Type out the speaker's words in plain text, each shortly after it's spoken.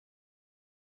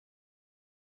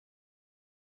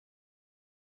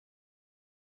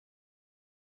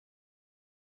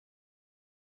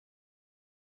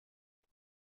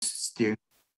steering.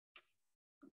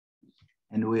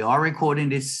 And we are recording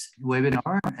this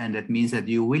webinar, and that means that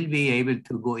you will be able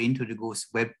to go into the GOOS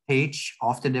webpage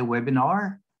after the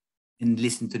webinar and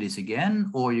listen to this again,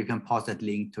 or you can pass that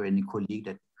link to any colleague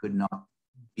that could not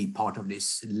be part of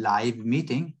this live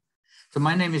meeting. So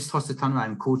my name is Thorsten Tanner.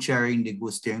 I'm co-chairing the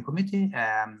GOOS steering committee,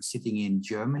 sitting in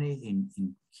Germany,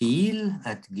 in Kiel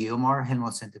at GEOMAR,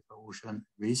 Helmholtz Center for Ocean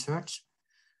Research.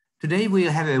 Today we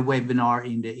have a webinar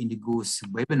in the GOOS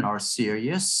webinar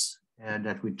series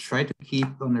that we try to keep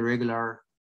on a regular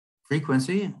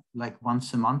frequency, like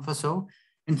once a month or so.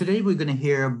 And today we're going to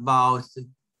hear about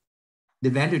the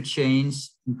value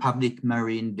chains in public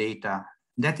marine data.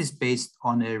 That is based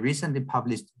on a recently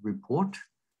published report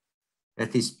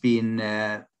that has been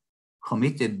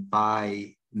committed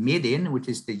by MEDIN, which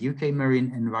is the UK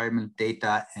Marine Environment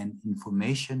Data and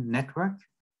Information Network.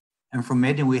 And from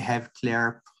MEDIN, we have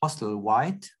Claire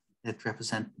Postle-White that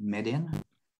represents MEDIN.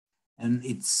 And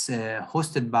it's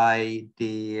hosted by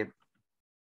the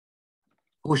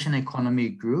Ocean Economy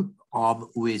Group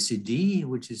of OECD,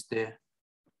 which is the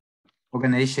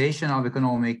Organization of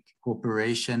Economic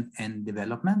Cooperation and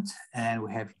Development. And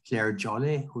we have Claire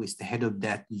Jolly, who is the head of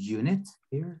that unit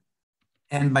here.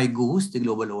 And by GOOS, the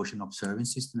Global Ocean Observing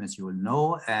System, as you will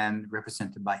know, and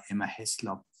represented by Emma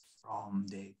Heslop from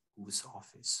the GOOS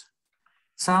office.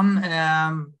 Some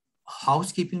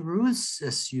housekeeping rules,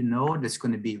 as you know, that's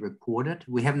going to be recorded.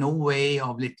 We have no way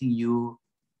of letting you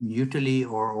mutually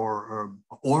or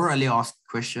orally ask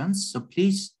questions. So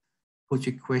please put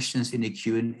your questions in the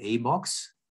Q&A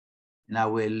box, and I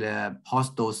will pass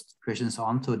those questions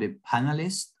on to the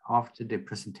panelists after the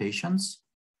presentations.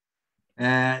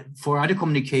 For other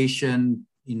communication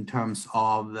in terms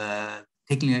of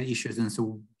technical issues and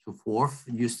so forth,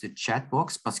 use the chat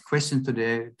box, but questions to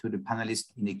the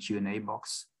panelists in the Q&A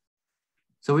box.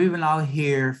 So we will now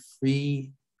hear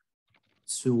 3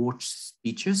 short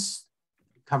speeches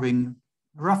covering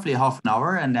roughly half an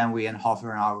hour, and then we have half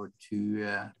an hour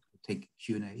to take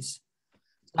Q&As.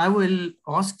 I will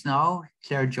ask now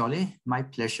Claire Jolly, my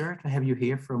pleasure to have you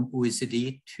here from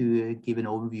OECD to give an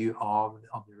overview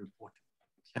of the report.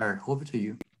 Claire, over to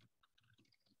you.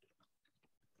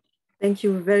 Thank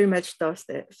you very much,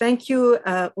 Thorsten. Thank you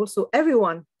also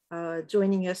everyone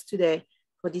joining us today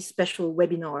for this special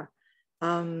webinar.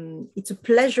 It's a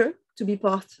pleasure to be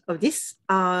part of this,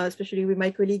 especially with my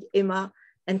colleague Emma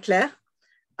and Claire.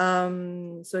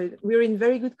 So we're in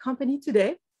very good company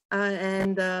today.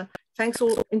 And thanks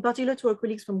all, in particular to our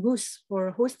colleagues from GOOS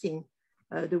for hosting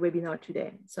the webinar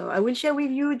today. So I will share with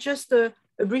you just a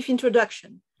brief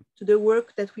introduction to the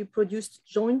work that we produced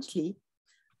jointly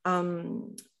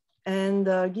and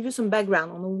give you some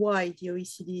background on why the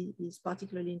OECD is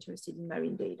particularly interested in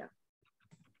marine data.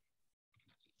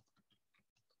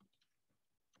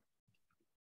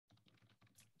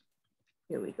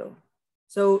 Here we go.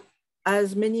 So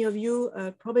as many of you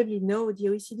probably know, the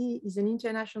OECD is an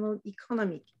international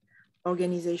economic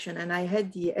organization, and I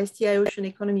head the STI Ocean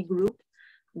Economy Group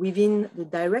within the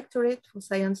Directorate for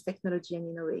Science, Technology and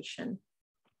Innovation,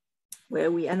 where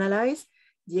we analyze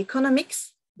the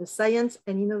economics, the science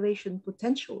and innovation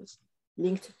potentials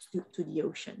linked to the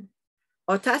ocean.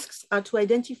 Our tasks are to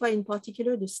identify in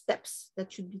particular the steps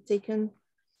that should be taken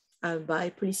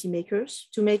by policymakers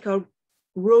to make our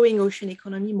growing ocean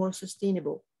economy more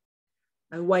sustainable,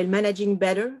 while managing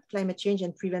better climate change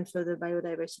and prevent further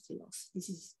biodiversity loss. This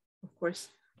is, of course,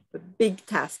 a big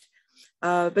task.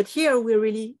 But here we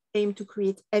really aim to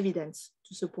create evidence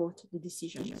to support the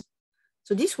decisions.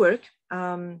 So this work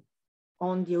on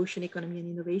the ocean economy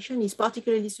and innovation is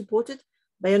particularly supported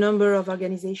by a number of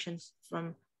organizations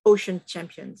from ocean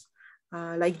champions,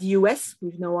 like the US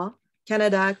with NOAA,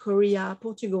 Canada, Korea,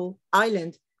 Portugal,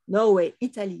 Ireland, Norway,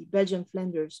 Italy, Belgium,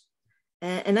 Flanders.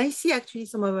 And I see actually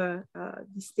some of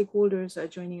the stakeholders are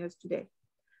joining us today.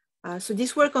 So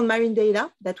this work on marine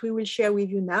data that we will share with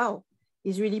you now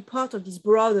is really part of this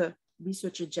broader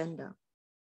research agenda.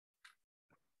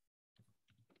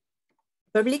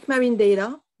 Public marine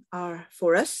data are,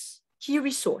 for us, key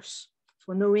resource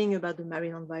for knowing about the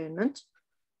marine environment,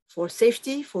 for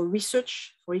safety, for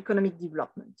research, for economic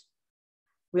development.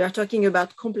 We are talking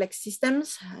about complex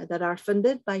systems that are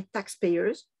funded by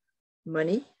taxpayers'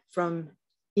 money, from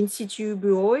in situ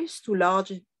buoys to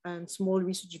large and small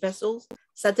research vessels,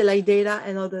 satellite data,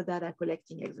 and other data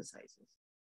collecting exercises.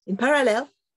 In parallel,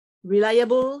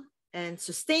 reliable and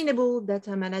sustainable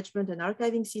data management and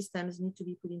archiving systems need to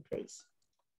be put in place.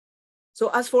 So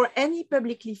as for any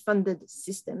publicly funded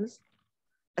systems,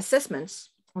 assessments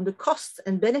on the costs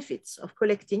and benefits of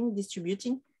collecting,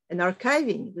 distributing, and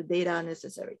archiving the data are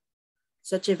necessary.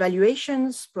 Such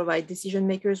evaluations provide decision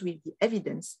makers with the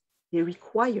evidence they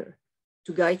require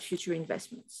to guide future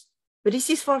investments. But this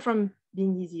is far from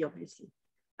being easy, obviously,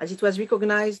 as it was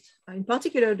recognized in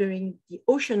particular during the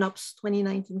Ocean Ops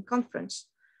 2019 conference,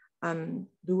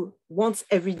 the once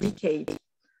every decade,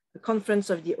 the conference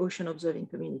of the ocean observing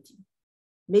community.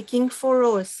 Making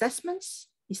thorough assessments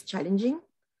is challenging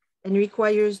and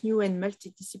requires new and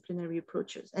multidisciplinary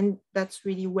approaches. And that's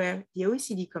really where the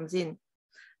OECD comes in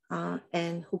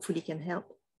and hopefully can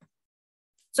help.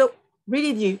 So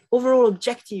really the overall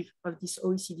objective of this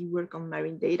OECD work on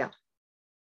marine data,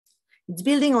 it's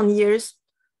building on years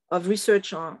of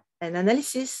research and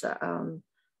analysis on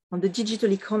the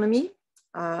digital economy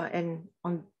and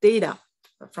on data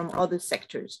from other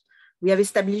sectors. We have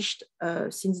established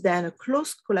since then a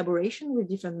close collaboration with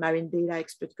different marine data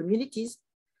expert communities,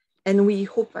 and we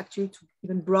hope actually to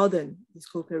even broaden this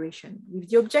cooperation with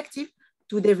the objective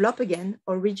to develop again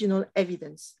original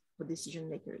evidence for decision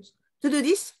makers. To do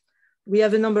this, we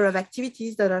have a number of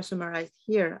activities that are summarized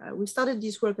here. We started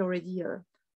this work already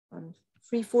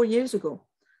 3-4 years ago,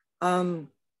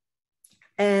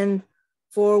 and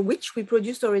for which we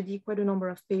produced already quite a number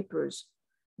of papers.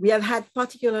 We have had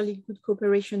particularly good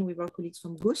cooperation with our colleagues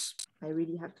from GOOS. I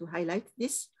really have to highlight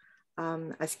this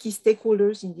as key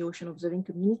stakeholders in the ocean observing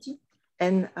community,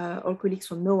 and our colleagues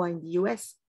from NOAA in the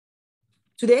US.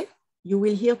 Today, you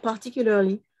will hear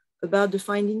particularly about the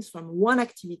findings from one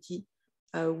activity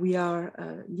we are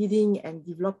leading and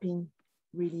developing,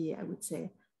 really, I would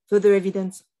say, further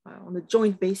evidence on a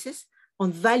joint basis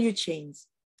on value chains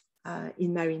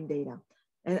in marine data.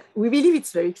 And we believe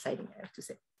it's very exciting, I have to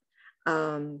say.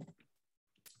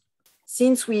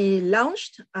 Since we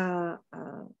launched a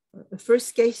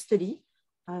first case study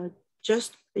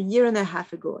just a year and a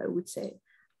half ago, I would say,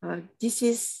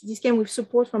 this came with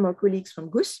support from our colleagues from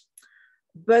GOOS,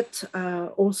 but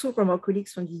also from our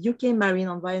colleagues from the UK Marine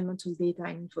Environmental Data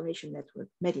and Information Network,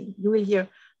 MEDIN. You will hear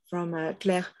from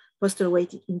Claire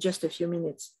Postlethwaite in just a few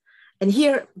minutes. And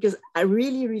here, because I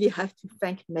really have to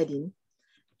thank MEDIN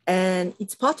and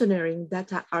its partnering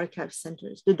data archive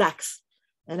centers, the DACs.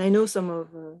 And I know some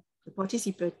of the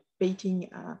participating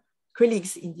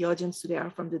colleagues in the audience today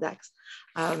are from the DACs.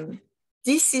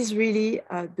 This is really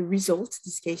the result,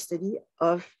 this case study,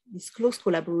 of this close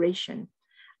collaboration.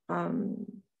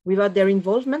 Without their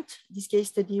involvement, this case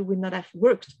study would not have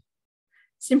worked,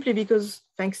 simply because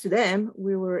thanks to them,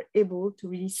 we were able to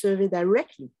really survey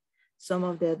directly some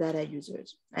of their data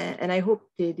users. And I hope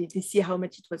they see how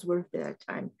much it was worth their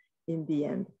time in the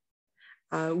end.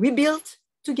 We built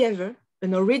together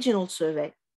an original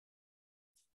survey.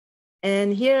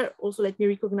 And here also let me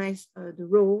recognize the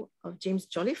role of James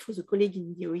Jolliffe, who's a colleague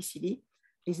in the OECD.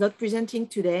 He's not presenting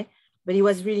today, but he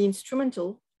was really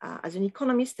instrumental as an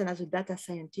economist and as a data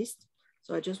scientist.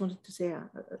 So I just wanted to say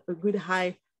a good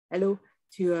hello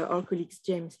to our colleagues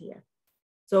James here.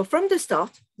 So from the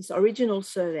start, this original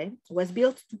survey was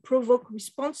built to provoke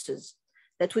responses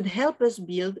that would help us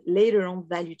build later on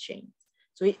value chains.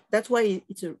 So that's why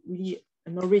it's really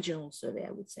an original survey,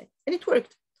 I would say. And it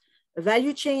worked. A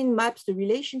value chain maps the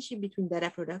relationship between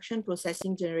data production,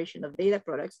 processing, generation of data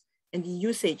products, and the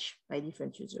usage by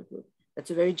different user groups.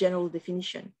 That's a very general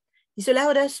definition. This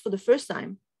allowed us for the first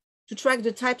time to track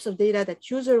the types of data that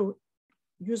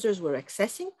users were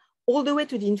accessing, all the way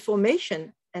to the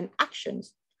information and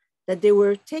actions that they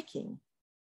were taking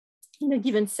in a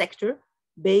given sector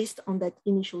based on that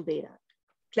initial data.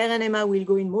 Claire and Emma will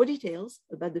go in more details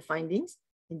about the findings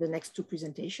in the next two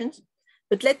presentations.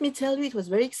 But let me tell you, it was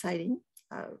very exciting,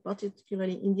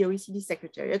 particularly in the OECD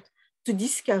Secretariat, to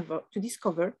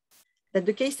discover that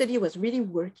the case study was really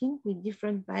working with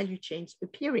different value chains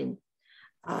appearing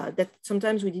that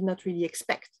sometimes we did not really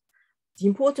expect. The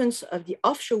importance of the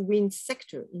offshore wind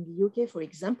sector in the UK, for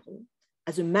example,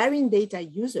 as a marine data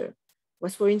user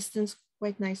was, for instance,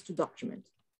 quite nice to document.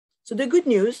 So the good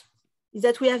news is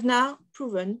that we have now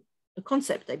proven a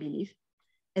concept, I believe,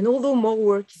 and although more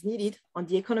work is needed on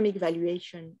the economic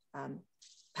valuation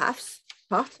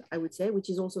part, I would say, which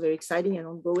is also very exciting and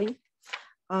ongoing,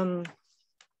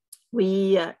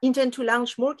 we intend to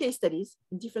launch more case studies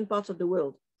in different parts of the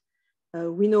world.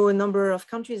 We know a number of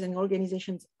countries and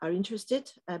organizations are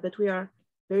interested, but we are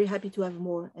very happy to have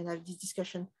more and have this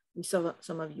discussion with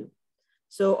some of you.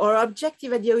 So our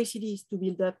objective at the OECD is to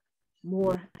build up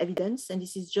more evidence, and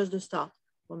this is just the start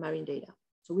for marine data.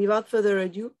 So without further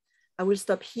ado, I will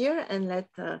stop here and let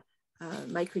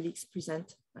my colleagues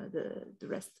present the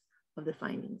rest of the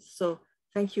findings. So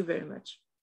thank you very much.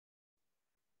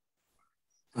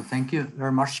 So thank you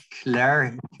very much,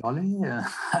 Claire Jolliffe.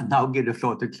 I now give the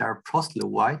floor to Claire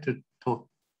Postlethwaite to talk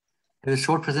a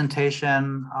short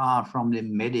presentation from the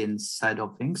MEDIN side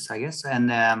of things, I guess.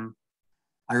 And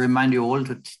I remind you all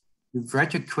to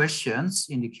write your questions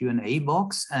in the Q&A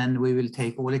box, and we will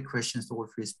take all the questions to all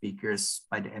three speakers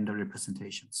by the end of the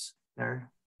presentations.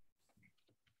 There.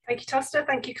 Thank you, Tosta.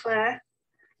 Thank you, Claire.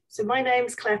 So my name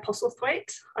is Claire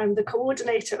Postlethwaite. I'm the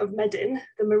coordinator of MEDIN,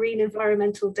 the Marine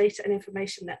Environmental Data and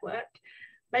Information Network.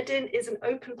 MEDIN is an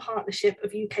open partnership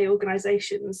of UK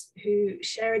organisations who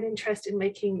share an interest in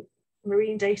making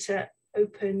marine data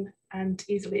open and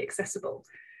easily accessible.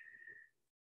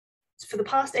 For the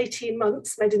past 18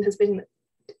 months, MEDIN has been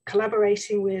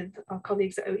collaborating with our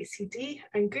colleagues at OECD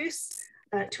and GOOS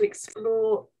to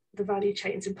explore the value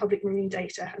chains in public marine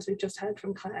data, as we've just heard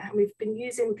from Claire. And we've been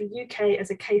using the UK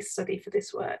as a case study for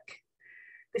this work.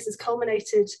 This has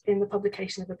culminated in the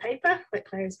publication of a paper that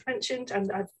Claire has mentioned,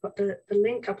 and I've got the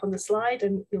link up on the slide,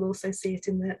 and you'll also see it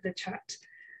in the chat.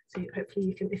 So hopefully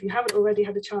you can, if you haven't already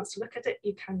had a chance to look at it,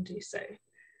 you can do so.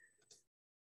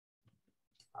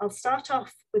 I'll start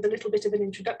off with a little bit of an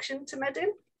introduction to MEDIN.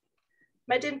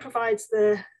 MEDIN provides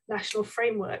the national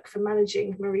framework for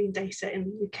managing marine data in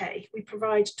the UK. We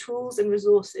provide tools and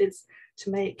resources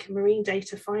to make marine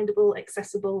data findable,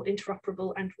 accessible,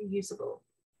 interoperable, and reusable.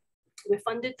 We're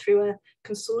funded through a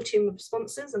consortium of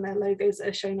sponsors, and their logos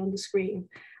are shown on the screen,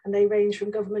 and they range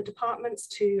from government departments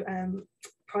to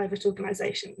private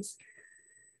organisations.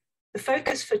 The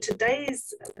focus for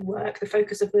today's work, the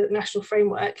focus of the national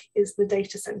framework, is the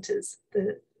data centres,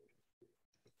 the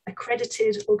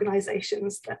accredited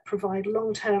organisations that provide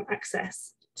long-term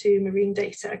access to marine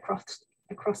data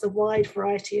across a wide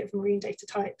variety of marine data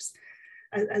types,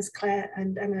 as Claire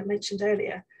and Emma mentioned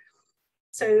earlier.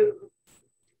 So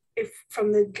if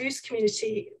from the GOOS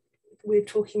community, we're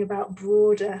talking about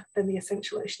broader than the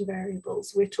essential ocean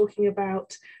variables. We're talking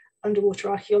about underwater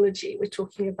archaeology, we're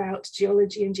talking about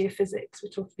geology and geophysics,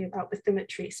 we're talking about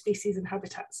bathymetry, species and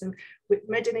habitats. So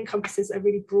MEDIN encompasses a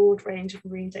really broad range of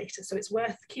marine data. So it's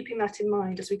worth keeping that in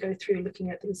mind as we go through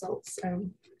looking at the results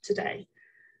today.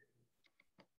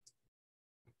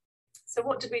 So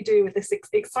what did we do with this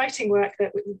exciting work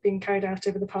that was being carried out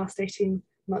over the past 18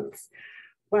 months?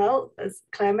 Well, as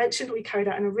Claire mentioned, we carried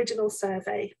out an original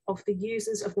survey of the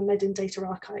users of the MEDIN data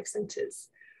archive centres.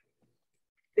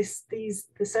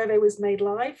 The survey was made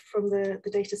live from the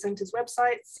data centres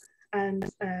websites, and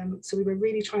so we were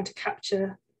really trying to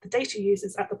capture the data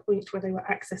users at the point where they were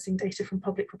accessing data from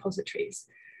public repositories.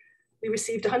 We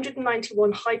received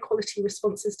 191 high quality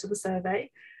responses to the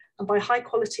survey, and by high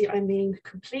quality I mean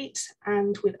complete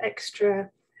and with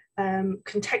extra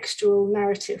contextual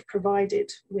narrative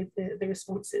provided with the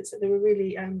responses. So they were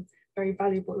really very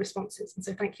valuable responses, and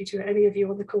so thank you to any of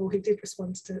you on the call who did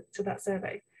respond to that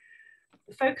survey.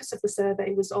 The focus of the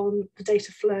survey was on the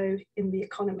data flow in the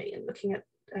economy and looking at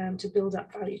to build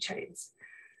up value chains.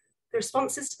 The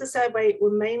responses to the survey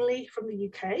were mainly from the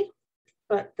UK,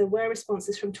 but there were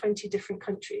responses from 20 different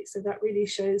countries. So that really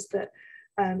shows that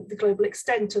the global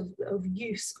extent of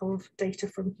use of data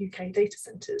from UK data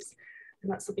centres,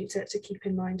 and that's something to keep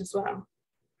in mind as well.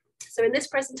 So in this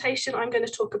presentation, I'm going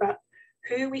to talk about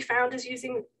who we found as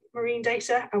using marine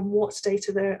data and what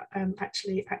data they're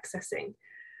actually accessing.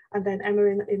 And then Emma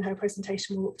in her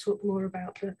presentation will talk more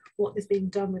about what is being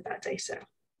done with that data.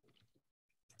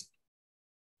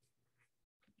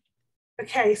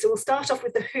 Okay, so we'll start off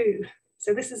with the who.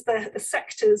 So this is the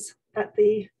sectors that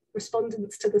the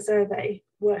respondents to the survey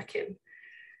work in.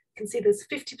 You can see there's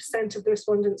 50% of the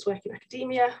respondents work in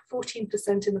academia,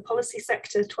 14% in the policy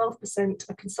sector, 12%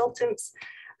 are consultants,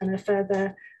 and a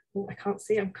further, oh, I can't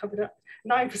see, I'm covered up,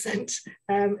 9%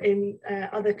 in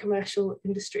other commercial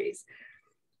industries.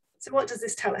 So what does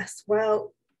this tell us?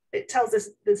 Well, it tells us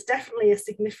there's definitely a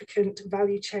significant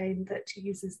value chain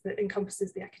that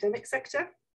encompasses the academic sector.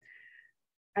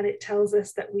 And it tells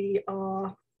us that we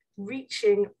are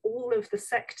reaching all of the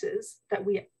sectors that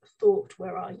we thought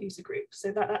were our user group.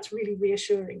 So that's really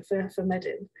reassuring for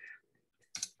MEDIN.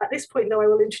 At this point, though, I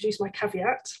will introduce my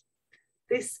caveat.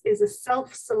 This is a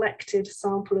self-selected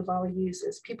sample of our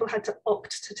users. People had to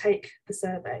opt to take the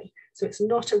survey. So it's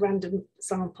not a random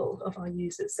sample of our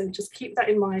users. So just keep that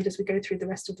in mind as we go through the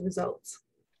rest of the results.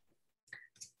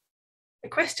 The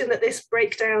question that this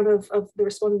breakdown of the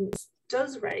respondents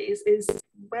does raise is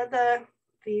whether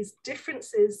these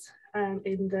differences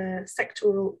in the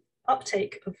sectoral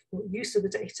uptake of or use of the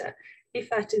data, if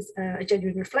that is a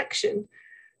genuine reflection,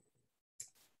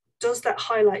 does that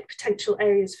highlight potential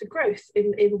areas for growth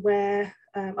in where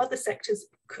other sectors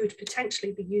could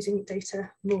potentially be using data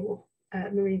more,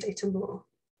 marine data more?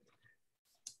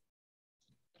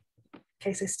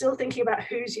 Okay, so still thinking about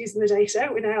who's using the data,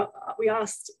 we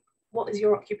asked, what is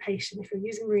your occupation? If you're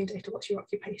using marine data, what's your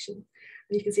occupation?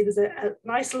 And you can see there's a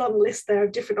nice long list there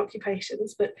of different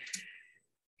occupations, but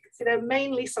So they're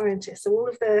mainly scientists, so all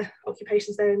of the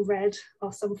occupations there in red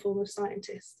are some form of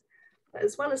scientist. But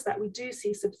as well as that, we do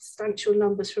see substantial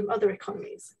numbers from other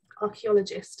economies: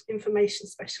 archaeologists, information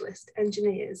specialists,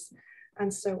 engineers,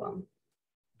 and so on.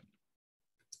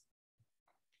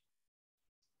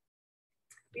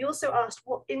 We also asked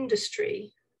what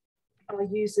industry our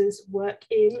users work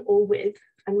in or with,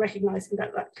 and recognizing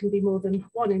that that can be more than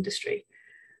one industry.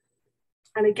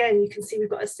 And again, you can see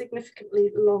we've got a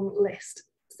significantly long list.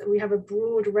 So we have a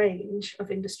broad range of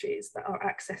industries that are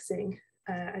accessing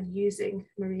and using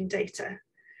marine data.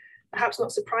 Perhaps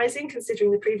not surprising,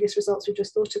 considering the previous results we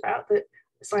just thought about, that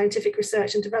scientific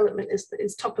research and development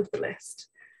is top of the list.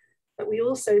 But we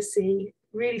also see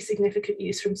really significant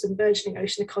use from some burgeoning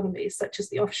ocean economies, such as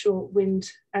the offshore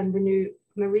wind and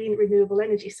marine renewable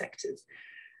energy sectors.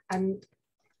 And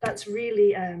that's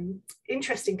really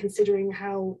interesting, considering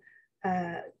how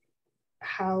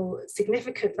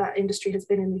significant that industry has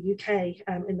been in the UK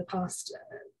in the past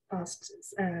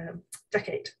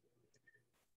decade.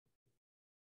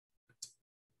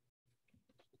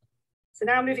 So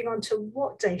now moving on to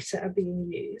what data are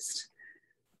being used.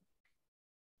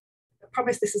 I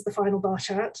promise this is the final bar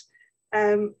chart.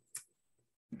 What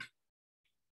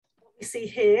we see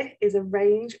here is a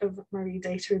range of marine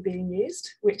data are being used,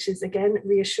 which is again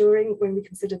reassuring when we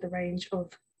consider the range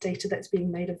of data that's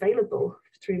being made available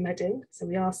through MEDIN. So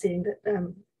we are seeing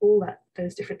that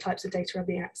those different types of data are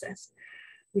being accessed.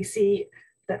 We see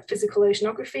that physical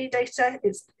oceanography data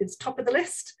is top of the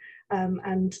list,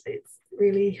 and it's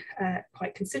really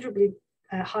quite considerably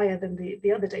higher than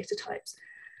the other data types.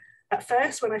 At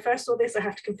first, when I first saw this, I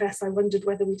have to confess, I wondered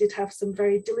whether we did have some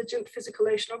very diligent physical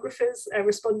oceanographers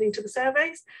responding to the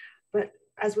surveys. But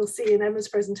as we'll see in Emma's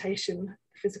presentation,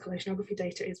 physical oceanography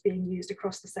data is being used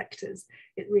across the sectors.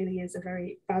 It really is a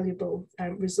very valuable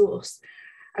resource.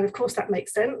 And of course, that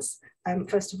makes sense.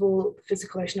 First of all,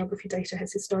 physical oceanography data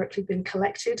has historically been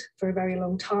collected for a very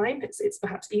long time. It's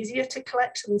perhaps easier to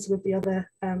collect than some of the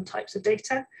other types of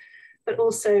data, but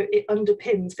also it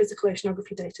underpins physical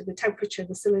oceanography data, the temperature,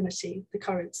 the salinity, the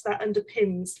currents, that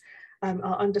underpins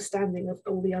our understanding of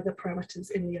all the other parameters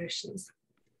in the oceans.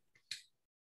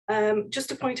 Just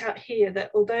to point out here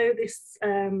that although these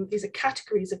are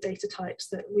categories of data types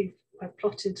that I've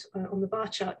plotted on the bar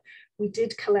chart, we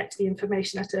did collect the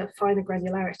information at a finer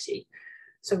granularity.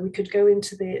 So we could go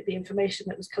into the information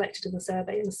that was collected in the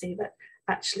survey and see that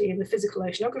actually in the physical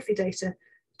oceanography data,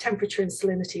 temperature and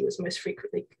salinity was most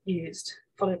frequently used,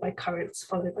 followed by currents,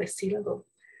 followed by sea level,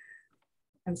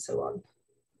 and so on.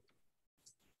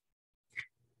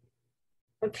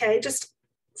 Okay, just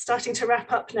starting to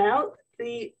wrap up now.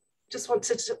 Just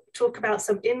wanted to talk about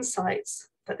some insights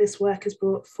that this work has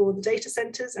brought for the data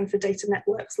centers and for data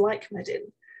networks like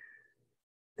MEDIN.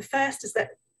 The first is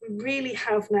that we really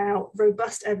have now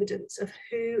robust evidence of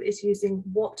who is using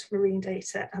what marine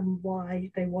data and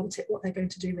why they want it, what they're going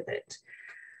to do with it.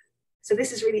 So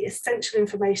this is really essential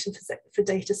information for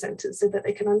data centers so that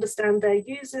they can understand their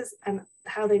users and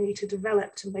how they need to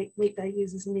develop to meet their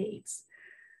users' needs.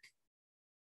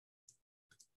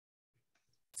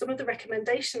 Some of the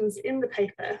recommendations in the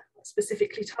paper are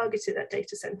specifically targeted at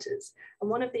data centers. And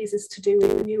one of these is to do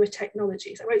with newer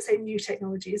technologies. I won't say new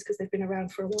technologies because they've been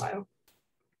around for a while.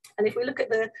 And if we look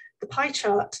at the pie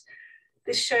chart,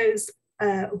 this shows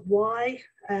why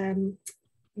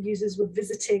users were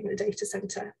visiting the data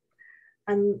center.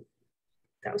 And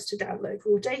that was to download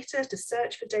raw data, to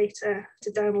search for data,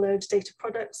 to download data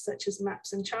products such as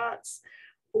maps and charts,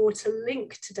 or to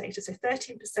link to data. So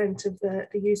 13% of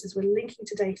the users were linking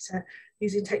to data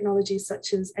using technologies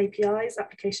such as APIs,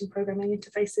 application programming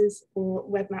interfaces, or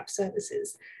web map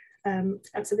services. And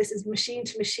so this is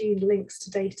machine-to-machine links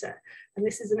to data. And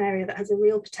this is an area that has a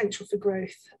real potential for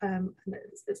growth. And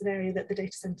it's an area that the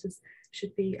data centers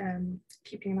should be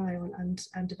keeping an eye on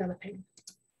and developing.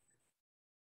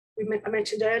 I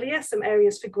mentioned earlier some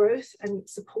areas for growth and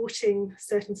supporting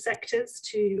certain sectors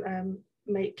to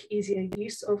make easier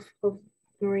use of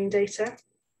marine data.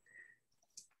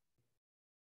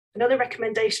 Another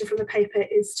recommendation from the paper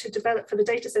is to develop, for the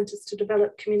data centers to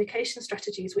develop communication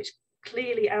strategies which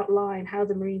clearly outline how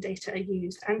the marine data are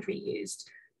used and reused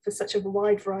for such a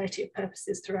wide variety of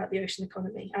purposes throughout the ocean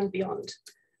economy and beyond.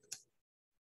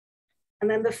 And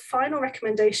then the final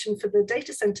recommendation for the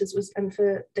data centers and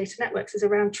for data networks is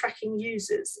around tracking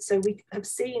users. So we have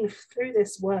seen through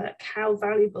this work how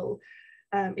valuable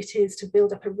it is to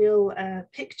build up a real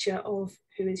picture of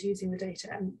who is using the data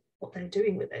and what they're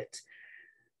doing with it.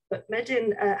 But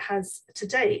MEDIN has, to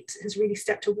date, has really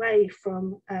stepped away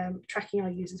from tracking our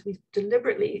users. We've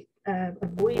deliberately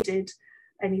avoided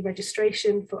any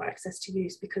registration for access to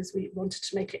use, because we wanted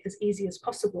to make it as easy as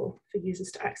possible for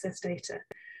users to access data.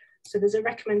 So there's a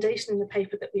recommendation in the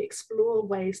paper that we explore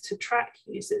ways to track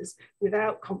users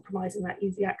without compromising that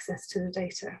easy access to the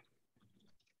data.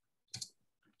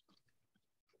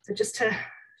 So just to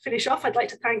finish off, I'd like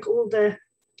to thank all the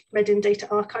MEDIN data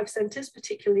archive centres,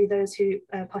 particularly those who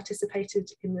participated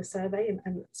in the survey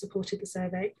and supported the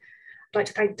survey. I'd like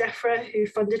to thank DEFRA, who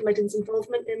funded MEDIN's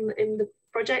involvement in the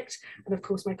project, and of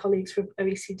course my colleagues from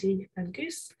OECD and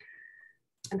GOOS.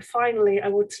 And finally, I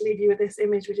want to leave you with this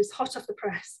image, which is hot off the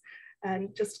press,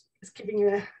 and just giving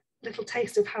you a little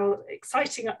taste of how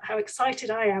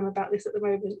excited I am about this at the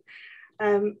moment.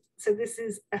 So this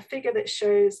is a figure that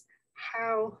shows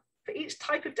how, for each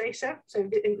type of data, so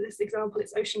in this example,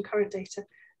 it's ocean current data,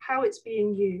 how it's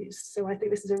being used. So I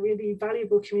think this is a really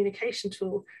valuable communication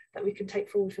tool that we can take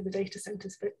forward for the data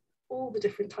centres for all the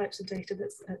different types of data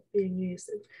that's being used.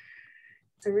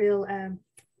 It's a real,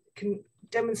 can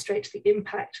demonstrate the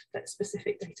impact that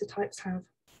specific data types have.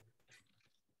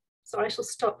 So I shall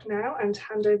stop now and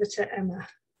hand over to Emma.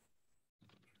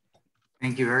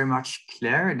 Thank you very much,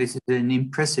 Claire. This is an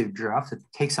impressive draft. It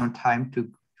takes some time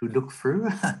to look through.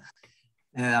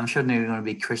 I'm sure there are going to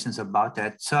be questions about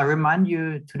that. So I remind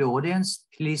you to the audience,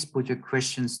 please put your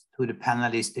questions to the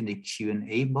panelists in the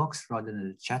Q&A box rather than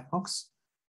the chat box.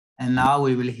 And now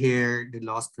we will hear the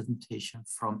last presentation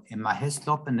from Emma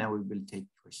Heslop, and then we will take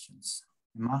questions.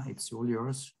 Emma, it's all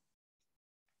yours.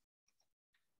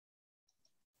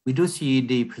 We do see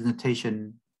the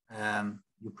presentation,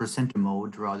 your presenter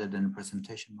mode rather than the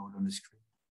presentation mode on the screen.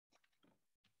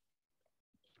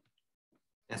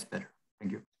 That's better.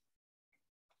 Thank you.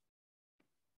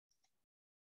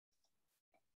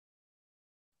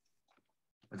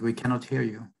 But we cannot hear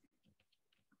you.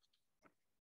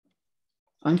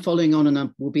 I'm following on, and I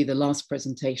will be the last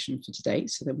presentation for today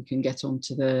so that we can get on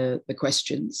to the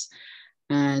questions.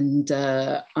 And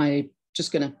I'm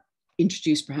just going to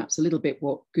introduce perhaps a little bit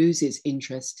what GOOS's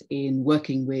interest in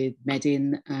working with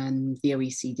MEDIN and the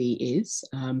OECD is.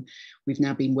 We've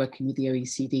now been working with the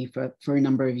OECD for a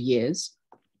number of years.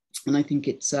 And I think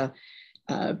it's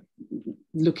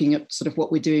looking at sort of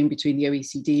what we're doing between the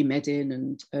OECD,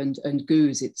 MEDIN and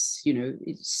GOOS, it's, you know,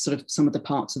 it's sort of some of the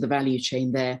parts of the value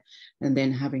chain there, and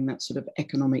then having that sort of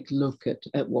economic look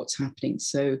at what's happening.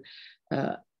 So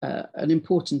an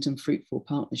important and fruitful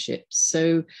partnership.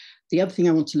 So the other thing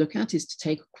I want to look at is to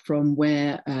take from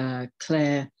where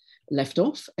Claire left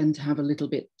off and have a little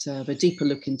bit of a deeper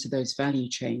look into those value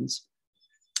chains.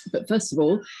 But first of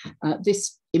all,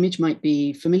 this image might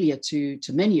be familiar to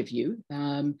many of you.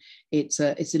 It's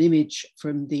an image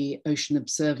from the Ocean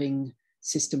Observing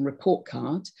System report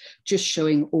card, just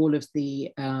showing all of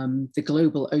the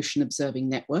global ocean observing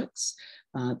networks,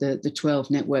 the 12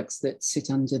 networks that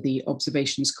sit under the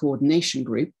Observations Coordination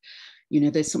Group. You know,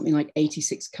 there's something like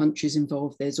 86 countries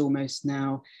involved. There's almost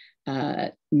now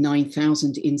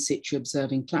 9,000 in situ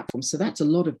observing platforms. So that's a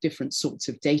lot of different sorts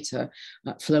of data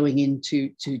flowing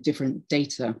into different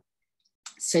data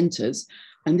centers.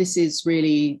 And this is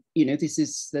really, you know, this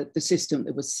is the system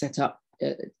that was set up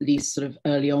at least sort of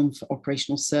early on for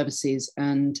operational services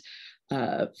and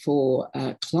for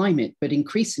climate, but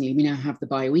increasingly we now have the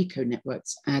bioeco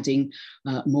networks adding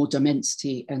more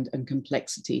dimensity and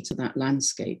complexity to that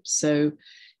landscape. So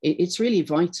it's really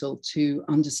vital to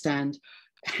understand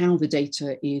how the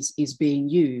data is being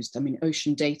used. I mean,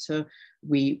 ocean data,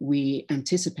 we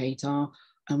anticipate are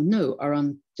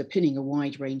underpinning a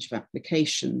wide range of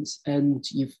applications. And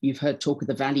you've heard talk of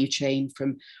the value chain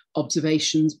from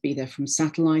observations, be there from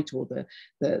satellite or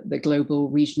the global,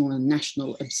 regional and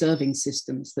national observing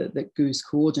systems that GOOS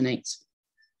coordinates,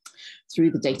 through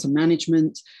the data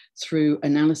management, through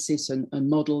analysis and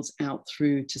models out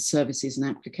through to services and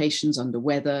applications under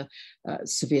weather,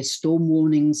 severe storm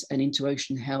warnings and into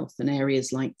ocean health and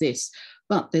areas like this.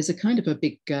 But there's a kind of a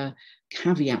big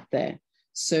caveat there.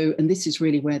 So, and this is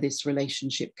really where this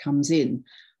relationship comes in.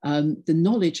 The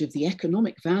knowledge of the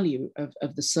economic value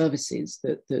of the services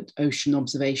that ocean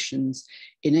observations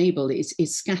enable is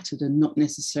scattered and not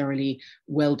necessarily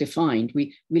well defined.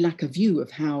 We lack a view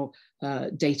of how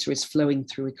data is flowing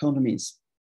through economies.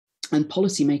 And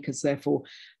policymakers, therefore,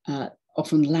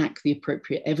 often lack the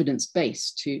appropriate evidence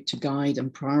base to guide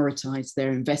and prioritise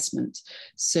their investment.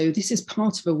 So this is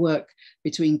part of a work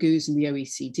between GOOS and the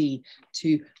OECD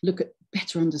to look at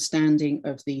better understanding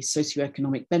of the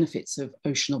socioeconomic benefits of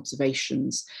ocean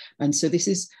observations. And so this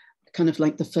is kind of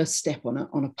like the first step on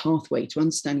a pathway to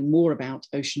understanding more about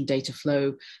ocean data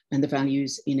flow and the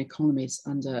values in economies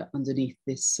underneath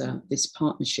this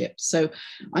partnership. So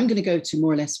I'm going to go to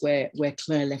more or less where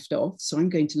Claire left off. So I'm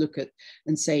going to look at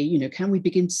and say, you know, can we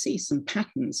begin to see some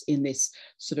patterns in this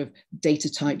sort of data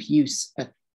type use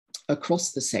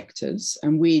across the sectors?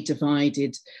 And we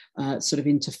divided sort of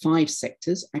into 5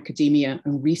 sectors: academia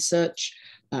and research,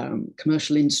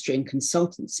 commercial industry and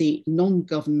consultancy,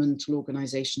 non-governmental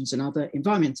organizations and other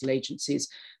environmental agencies,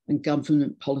 and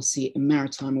government policy and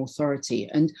maritime authority.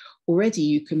 And already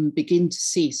you can begin to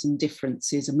see some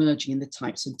differences emerging in the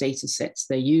types of data sets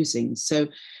they're using. So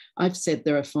I've said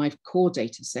there are 5 core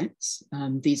data sets.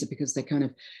 These are because they're kind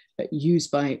of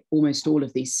used by almost all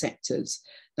of these sectors.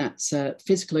 That's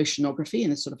physical oceanography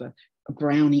in a sort of a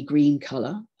browny green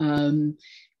color,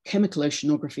 chemical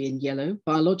oceanography in yellow,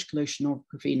 biological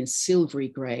oceanography in a silvery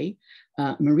gray,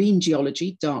 marine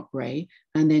geology, dark gray,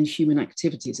 and then human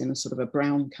activities in a sort of a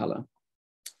brown color.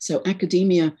 So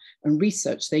academia and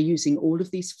research, they're using all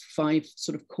of these 5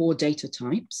 sort of core data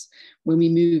types. When we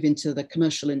move into the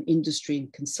commercial and industry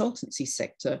and consultancy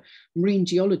sector, marine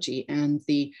geology and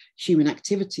the human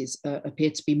activities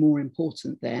appear to be more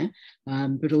important there,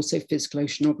 but also physical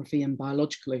oceanography and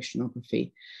biological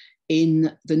oceanography.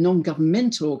 In the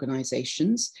non-governmental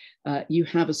organizations, you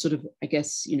have a sort of, I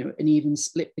guess, you know, an even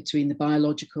split between the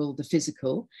biological, the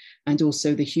physical, and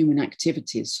also the human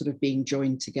activities sort of being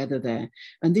joined together there.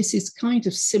 And this is kind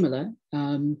of similar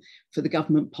for the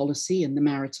government policy and the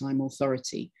maritime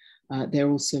authority. They're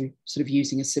also sort of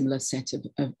using a similar set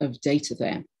of data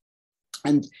there.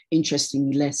 And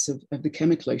interestingly, less of the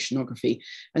chemical oceanography.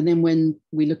 And then when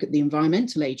we look at the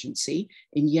environmental agency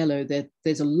in yellow,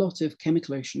 there's a lot of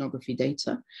chemical oceanography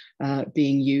data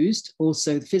being used,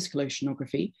 also the physical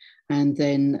oceanography, and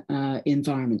then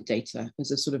environment data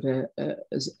as a sort of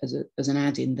as an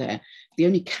add-in there. The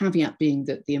only caveat being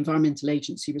that the environmental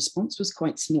agency response was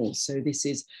quite small, so this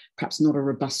is perhaps not a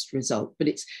robust result, but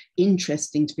it's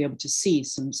interesting to be able to see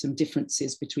some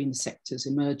differences between the sectors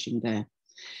emerging there.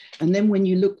 And then when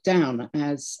you look down,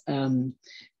 as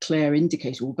Claire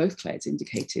indicated, or both Claires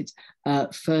indicated,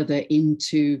 further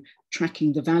into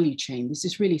tracking the value chain, this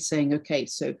is really saying, okay,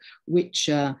 so which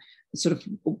sort of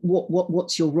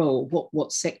what's your role?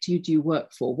 What sector do you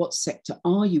work for? What sector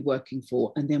are you working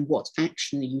for? And then what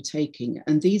action are you taking?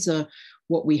 And these are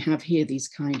what we have here, these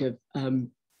kind of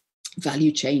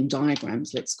value chain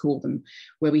diagrams, let's call them,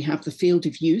 where we have the field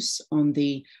of use on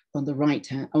the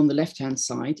left hand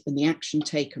side and the action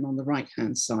taken on the right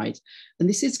hand side. And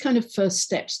this is kind of first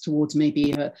steps towards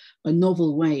maybe a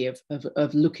novel way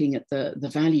of looking at the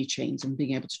value chains and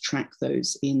being able to track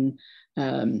those in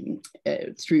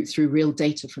through real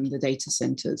data from the data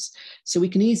centers. So we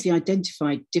can easily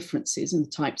identify differences in the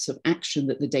types of action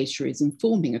that the data is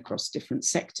informing across different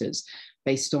sectors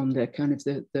based on the kind of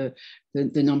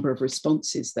the number of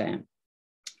responses there.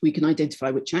 We can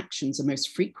identify which actions are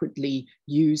most frequently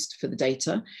used for the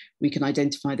data. We can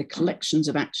identify the collections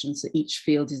of actions that each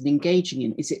field is engaging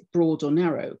in. Is it broad or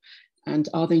narrow? And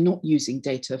are they not using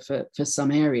data for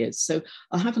some areas? So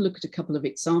I'll have a look at a couple of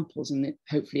examples, and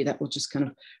hopefully that will just kind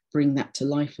of bring that to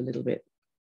life a little bit.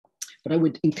 But I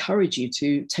would encourage you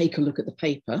to take a look at the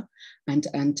paper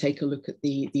and take a look at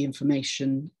the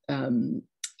information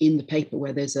in the paper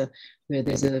where there's a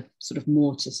sort of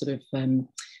more to sort of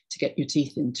to get your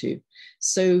teeth into.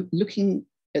 So looking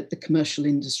at the commercial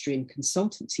industry and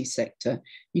consultancy sector,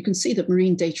 you can see that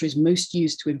marine data is most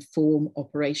used to inform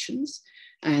operations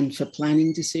and for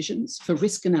planning decisions, for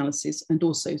risk analysis, and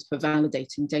also for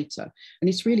validating data. And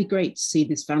it's really great to see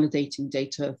this validating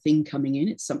data thing coming in.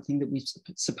 It's something that we've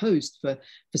supposed for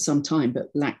some time, but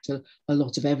lacked a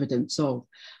lot of evidence of.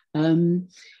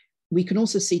 We can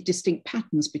also see distinct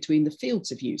patterns between the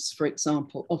fields of use. For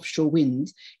example, offshore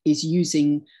wind is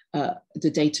using the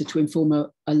data to inform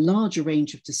a larger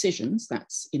range of decisions,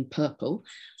 that's in purple,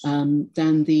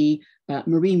 than the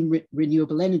marine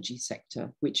renewable energy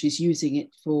sector, which is using it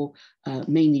for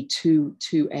mainly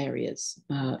two areas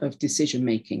of decision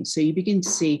making. So you begin to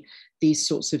see these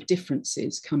sorts of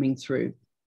differences coming through.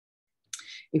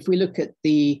 If we look at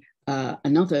the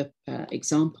another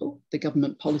example, the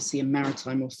government policy and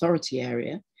maritime authority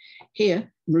area.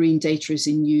 Here, marine data is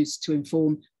in use to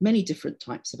inform many different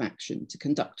types of action, to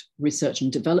conduct research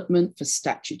and development, for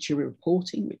statutory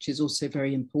reporting, which is also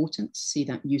very important to see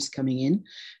that use coming in,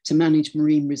 to manage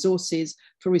marine resources,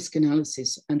 for risk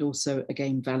analysis, and also,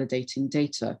 again, validating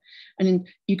data. And then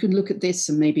you can look at this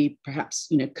and maybe perhaps,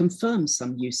 you know, confirm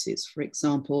some uses. For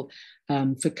example,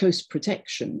 for coast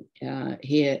protection,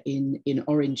 here in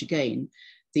orange again,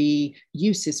 the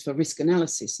uses for risk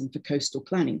analysis and for coastal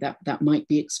planning, that might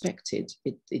be expected.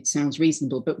 It sounds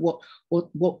reasonable, but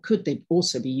what could they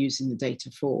also be using the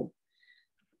data for?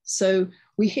 So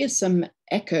we hear some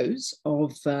echoes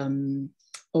of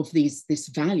this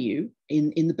value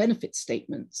in the benefit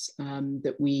statements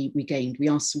that we gained. We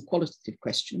asked some qualitative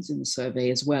questions in the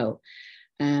survey as well.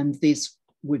 And this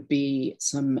would be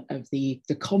some of the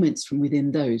comments from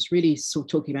within those, really sort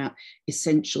of talking about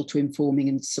essential to informing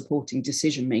and supporting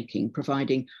decision-making,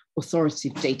 providing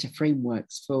authoritative data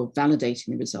frameworks for validating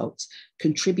the results,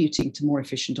 contributing to more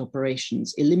efficient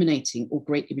operations, eliminating or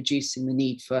greatly reducing the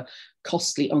need for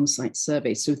costly on-site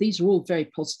surveys. So these are all very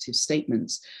positive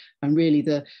statements, and really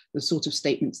the sort of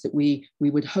statements that we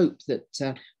would hope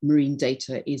that marine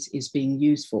data is being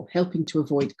used for, helping to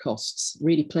avoid costs,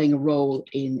 really playing a role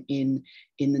in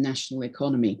the national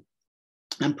economy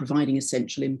and providing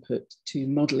essential input to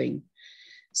modelling.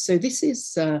 So this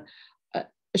is a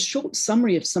short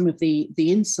summary of some of the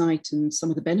insight and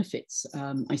some of the benefits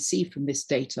I see from this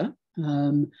data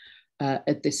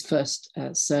at this first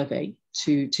survey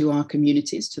to our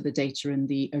communities, to the data and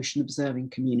the ocean observing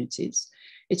communities.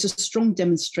 It's a strong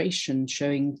demonstration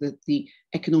showing that the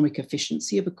economic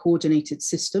efficiency of a coordinated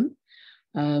system,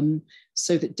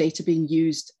 so that data being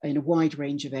used in a wide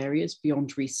range of areas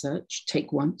beyond research,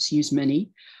 take once, use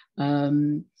many.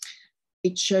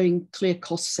 It's showing clear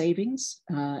cost savings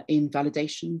in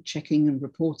validation, checking and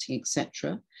reporting,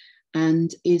 etc.,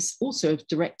 and is also of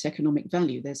direct economic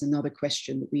value. There's another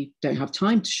question that we don't have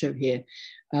time to show here,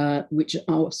 which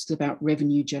asks about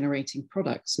revenue generating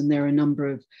products, and there are a number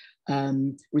of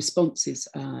responses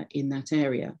in that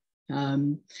area.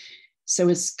 So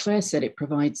as Claire said, it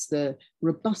provides the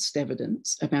robust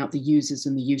evidence about the users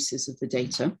and the uses of the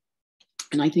data.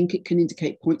 And I think it can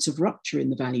indicate points of rupture in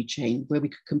the value chain where we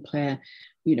could compare,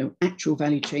 actual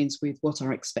value chains with what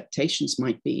our expectations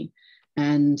might be.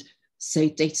 And say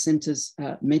data centers,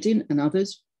 MEDIN and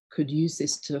others could use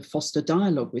this to foster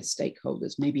dialogue with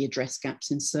stakeholders, maybe address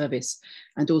gaps in service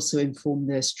and also inform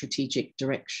their strategic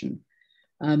direction.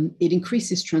 It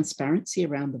increases transparency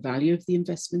around the value of the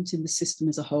investment in the system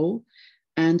as a whole.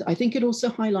 And I think it also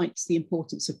highlights the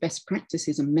importance of best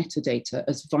practices and metadata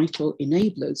as vital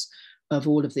enablers of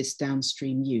all of this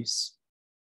downstream use.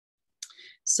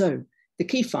 So the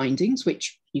key findings,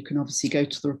 which you can obviously go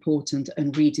to the report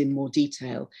and read in more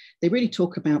detail, they really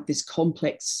talk about this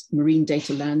complex marine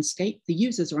data landscape. The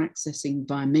users are accessing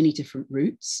via many different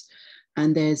routes,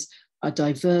 and there's a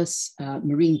diverse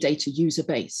marine data user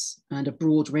base and a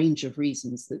broad range of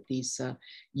reasons that these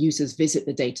users visit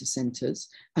the data centres,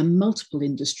 and multiple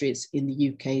industries in the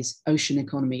UK's ocean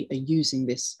economy are using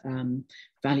this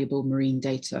valuable marine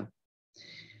data.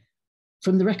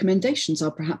 From the recommendations,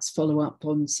 I'll perhaps follow up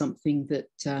on something that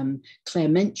Claire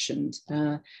mentioned,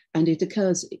 and it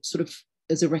occurs sort of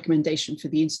as a recommendation for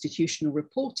the institutional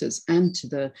reporters and to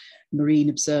the marine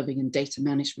observing and data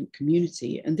management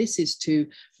community. And this is to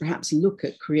perhaps look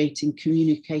at creating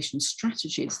communication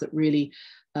strategies that really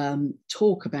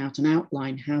talk about and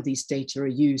outline how these data are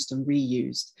used and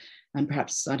reused. And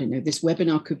perhaps, I don't know, this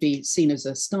webinar could be seen as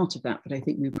a start of that, but I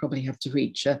think we probably have to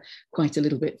reach quite a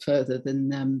little bit further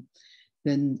than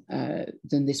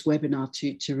this webinar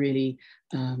to really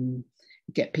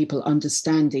get people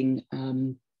understanding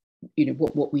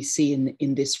what we see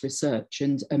in this research,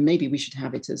 and maybe we should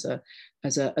have it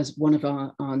as one of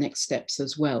our next steps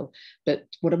as well. But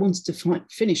what I wanted to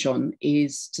finish on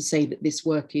is to say that this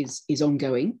work is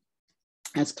ongoing.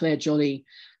 As Claire Jolly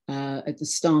at the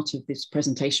start of this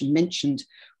presentation mentioned,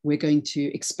 we're going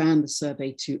to expand the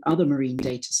survey to other marine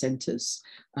data centres.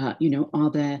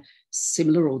 Are there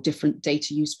similar or different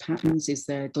data use patterns? Is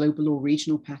there global or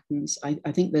regional patterns? I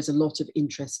think there's a lot of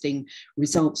interesting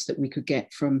results that we could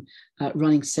get from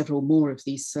running several more of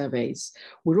these surveys.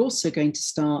 We're also going to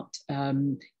start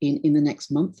in the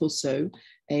next month or so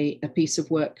a piece of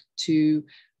work to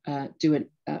do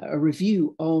a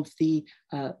review of the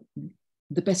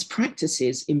best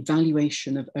practices in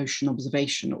valuation of ocean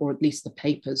observation, or at least the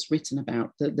papers written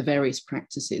about the various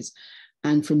practices.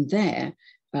 And from there,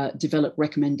 develop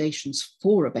recommendations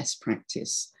for a best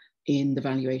practice in the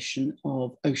valuation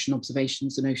of ocean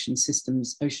observations and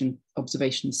ocean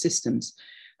observation systems.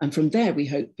 And from there, we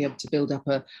hope to be able to build up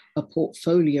a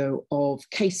portfolio of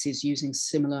cases using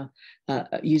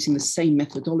using the same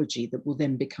methodology that will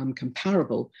then become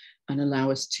comparable and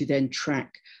allow us to then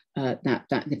track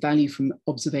the value from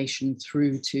observation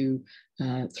through to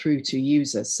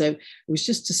users. So it was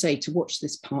just to say to watch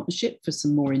this partnership for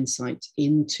some more insight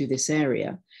into this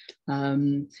area.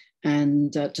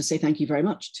 and to say thank you very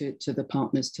much to the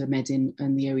partners, to MEDIN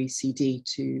and the OECD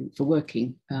for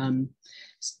working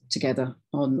together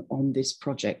on this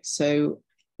project. So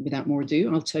without more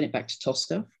ado, I'll turn it back to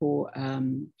Tosca for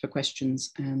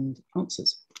questions and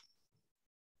answers.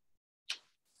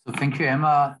 So thank you,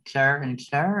 Emma, Claire, and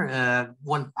Claire.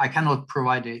 Well, I cannot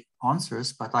provide the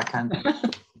answers, but I can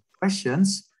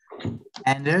questions.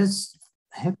 And there's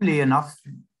happily enough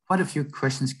quite a few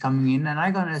questions coming in, and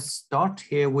I'm going to start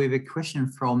here with a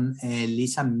question from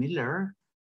Lisa Miller.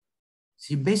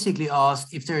 She basically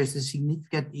asked if there is a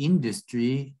significant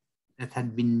industry that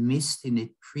had been missed in a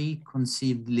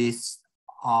preconceived list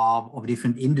of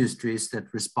different industries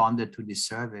that responded to this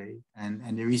survey.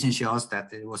 And the reason she asked that,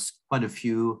 there was quite a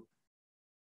few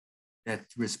that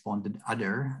responded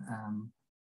other.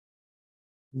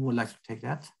 Who would like to take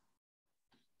that?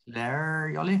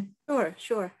 Claire, Jolly?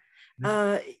 Sure.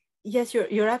 Yes,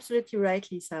 you're absolutely right,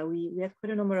 Lisa. We have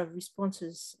quite a number of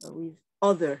responses with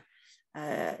other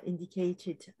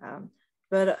indicated.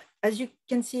 But as you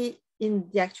can see in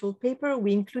the actual paper,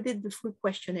 we included the full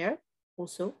questionnaire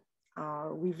also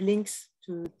with links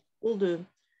to all the,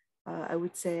 I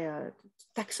would say,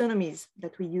 taxonomies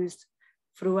that we used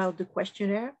throughout the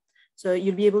questionnaire. So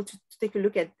you'll be able to take a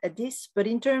look at this. But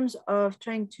in terms of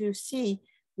trying to see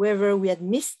whether we had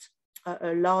missed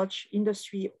a large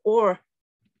industry or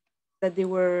that there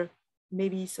were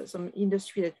maybe some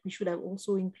industry that we should have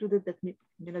also included that may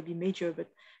not be major, but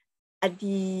at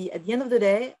the end of the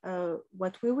day,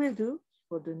 what we will do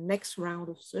for the next round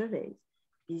of surveys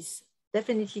is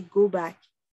definitely go back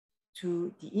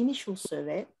to the initial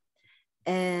survey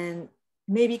and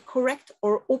maybe correct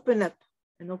or open up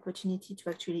an opportunity to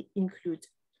actually include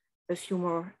a few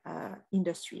more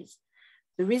industries.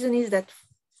 The reason is that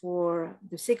for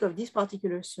the sake of this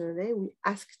particular survey, we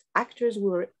asked actors who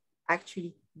were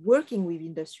actually working with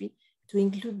industry to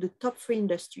include the top 3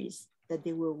 industries that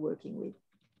they were working with.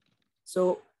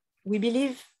 So we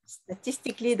believe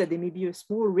statistically that there may be a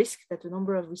small risk that a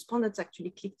number of respondents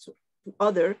actually clicked to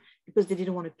other because they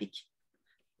didn't want to pick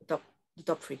the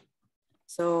top 3.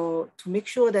 So to make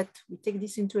sure that we take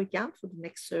this into account for the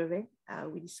next survey,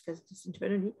 we discussed this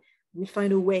internally, we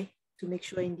find a way to make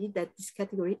sure indeed that this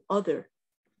category other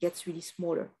gets really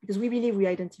smaller, because we believe we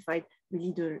identified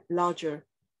really the larger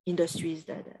industries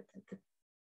that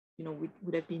you know,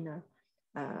 would have been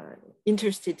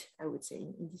interested, I would say,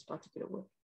 in this particular work.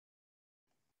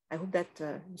 I hope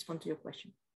that responds to your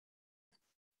question.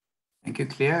 Thank you,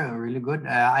 Claire. Really good.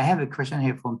 I have a question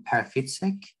here from Per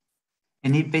Fitzek,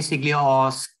 and he basically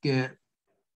asked,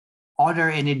 are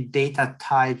there any data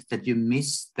types that you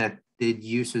missed that the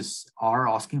users are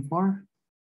asking for?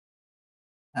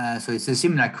 So it's a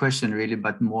similar question, really,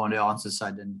 but more on the answer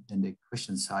side than the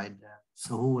question side.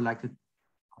 So who would like to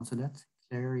answer that?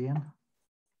 Claire again?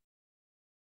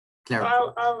 Claire.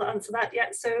 I'll answer that. Yeah.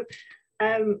 So,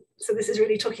 so this is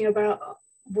really talking about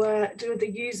do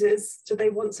the users, do they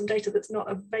want some data that's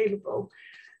not available?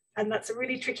 And that's a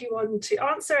really tricky one to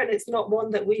answer, and it's not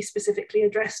one that we specifically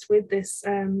addressed with this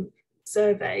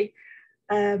survey.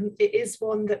 It is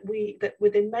one that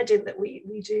within MEDIN that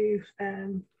we do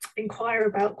inquire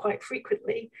about quite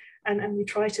frequently, and we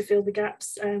try to fill the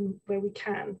gaps where we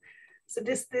can. So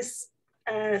this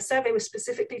survey was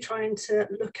specifically trying to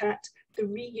look at the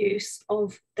reuse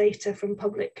of data from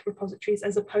public repositories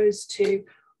as opposed to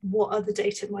what other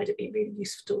data might it be really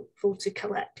useful to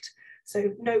collect.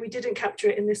 So no, we didn't capture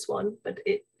it in this one, but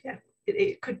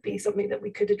it could be something that we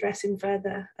could address in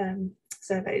further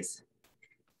surveys.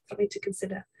 Something to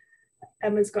consider.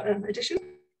 Emma's got an addition.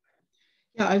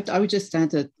 Yeah, I would just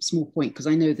add a small point, because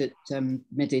I know that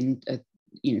MEDIN are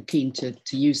keen to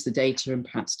use the data and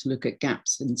perhaps to look at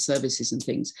gaps in services and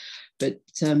things. But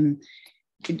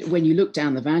when you look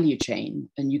down the value chain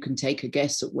and you can take a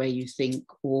guess at where you think,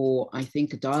 or I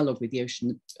think a dialogue with the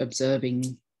ocean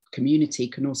observing community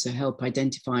can also help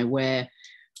identify where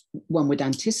one would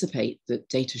anticipate that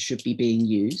data should be being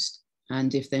used.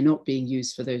 And if they're not being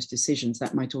used for those decisions,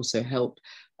 that might also help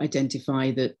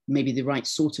identify that maybe the right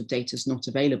sort of data is not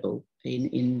available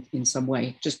in some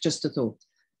way. Just a thought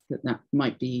that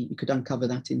might be, you could uncover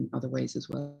that in other ways as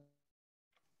well.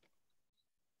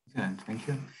 Good, thank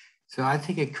you. So I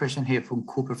take a question here from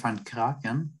Cooper van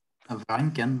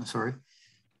Ranken, sorry.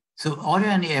 So are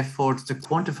there any efforts to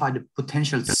quantify the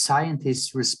potential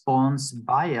scientist response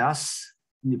bias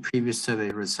in the previous survey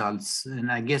results?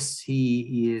 And I guess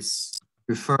he is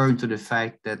referring to the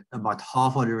fact that about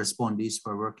half of the respondees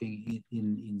were working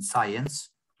in science.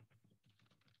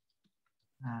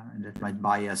 And that might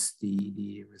bias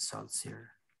the results here.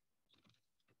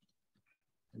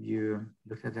 Have you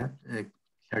looked at that?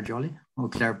 Claire Jolly or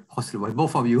Claire Possible,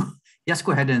 both of you. Just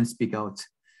go ahead and speak out.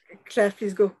 Claire,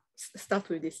 please go. Start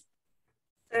with this.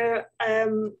 So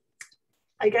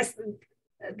I guess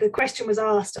the question was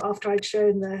asked after I'd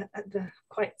shown the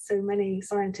quite so many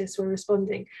scientists were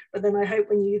responding, but then I hope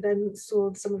when you then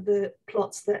saw some of the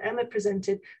plots that Emma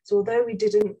presented, so although we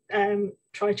didn't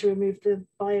try to remove the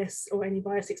bias or any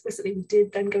bias explicitly, we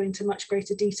did then go into much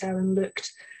greater detail and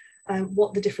looked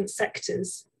what the different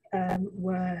sectors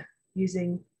were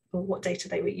using or what data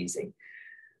they were using.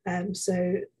 So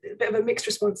a bit of a mixed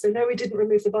response. So no, we didn't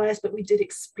remove the bias, but we did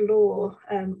explore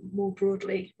more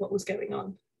broadly what was going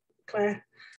on. Claire?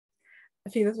 I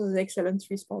think that was an excellent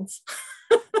response.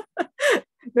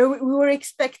 No, we were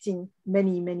expecting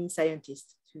many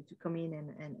scientists to come in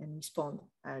and respond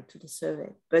to the survey.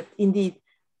 But indeed,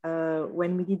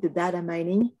 when we did the data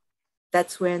mining,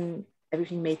 that's when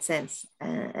everything made sense.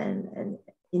 And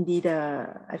indeed,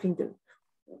 I think that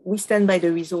we stand by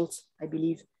the results, I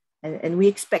believe. And we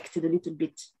expected a little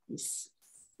bit this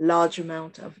large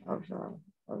amount of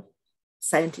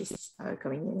scientists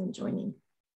coming in and joining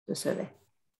the survey.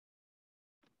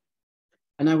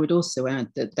 And I would also add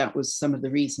that that was some of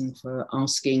the reason for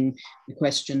asking the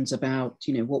questions about,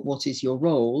 you know, what is your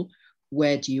role,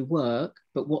 where do you work,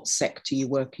 but what sector are you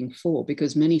working for?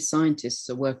 Because many scientists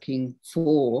are working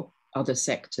for other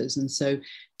sectors. And so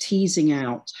teasing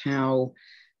out how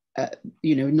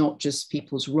you know, not just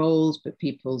people's roles, but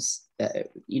people's,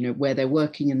 you know, where they're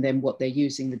working and then what they're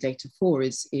using the data for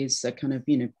is a kind of,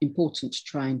 you know, important to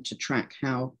trying to track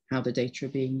how the data are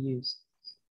being used.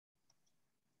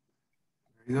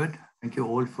 Very good. Thank you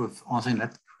all for answering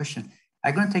that question.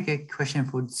 I'm going to take a question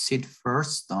for Sid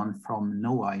Thurston from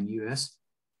NOAA in the US.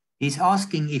 He's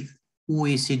asking if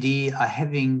OECD are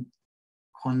having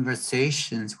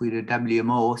conversations with the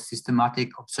WMO Systematic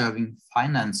Observing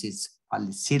Finances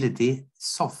Facility,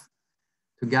 SOF,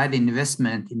 to guide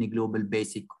investment in the global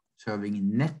basic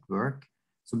observing network.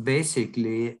 So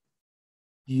basically,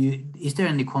 is there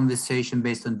any conversation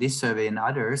based on this survey and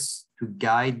others to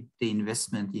guide the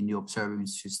investment in the observing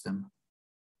system?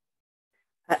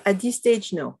 At this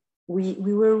stage, no. We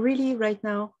were really right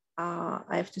now,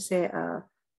 I have to say,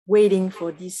 waiting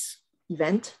for this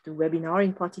event, the webinar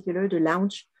in particular, the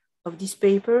launch of this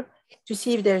paper, to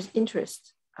see if there's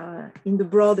interest in the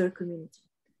broader community.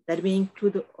 That we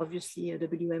include, obviously,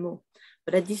 WMO.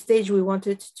 But at this stage, we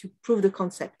wanted to prove the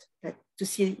concept, to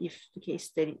see if the case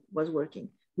study was working.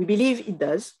 We believe it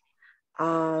does.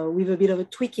 With a bit of a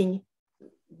tweaking,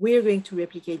 we're going to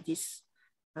replicate this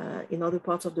in other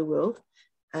parts of the world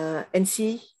and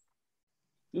see,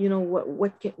 you know,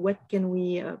 what can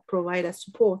we provide as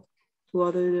support to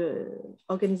other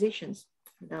organizations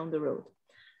down the road.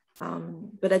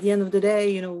 But at the end of the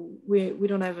day, you know, we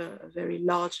don't have a very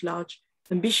large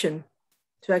ambition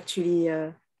to actually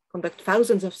conduct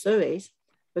thousands of surveys,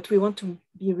 but we want to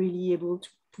be really able to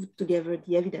put together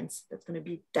the evidence that's going to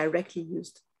be directly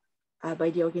used by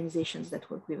the organizations that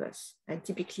work with us. And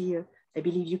typically, I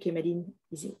believe GOOS-OECD-MEDIN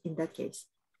is in that case.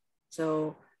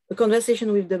 So a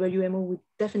conversation with WMO would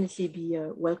definitely be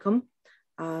welcome.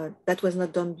 That was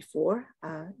not done before.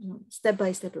 You know,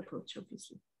 step-by-step approach,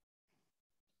 obviously.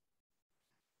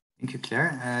 Thank you,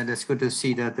 Claire. That's good to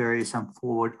see that there is some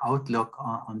forward outlook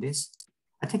on this.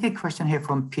 I take a question here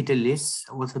from Peter Liss,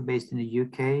 also based in the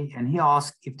UK, and he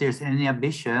asked if there's any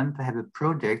ambition to have a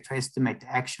project to estimate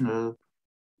the actionable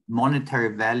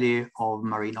monetary value of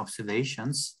marine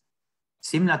observations,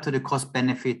 similar to the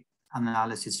cost-benefit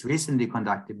analysis recently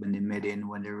conducted by the MEDIN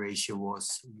when the ratio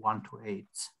was 1:8.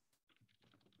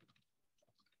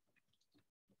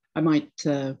 I might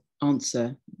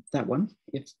answer that one.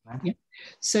 Yeah.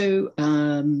 So,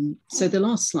 so the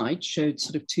last slide showed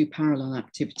sort of two parallel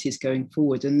activities going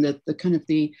forward, and the kind of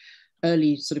the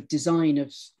early sort of design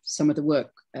of some of the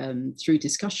work through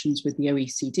discussions with the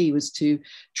OECD was to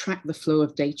track the flow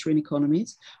of data in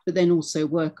economies, but then also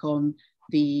work on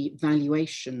the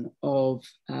valuation of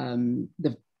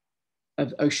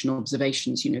ocean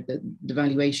observations. You know, the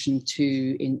valuation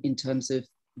in terms of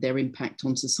their impact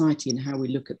on society and how we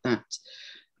look at that.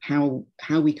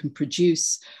 How we can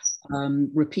produce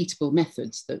repeatable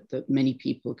methods that many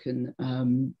people can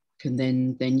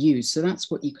then use. So that's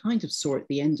what you kind of saw at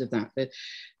the end of that.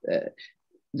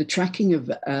 The tracking of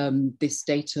this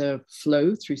data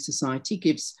flow through society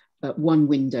gives one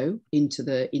window into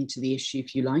the issue,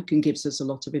 if you like, and gives us a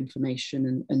lot of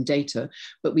information and data.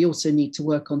 But we also need to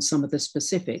work on some of the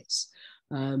specifics.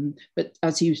 But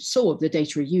as you saw, the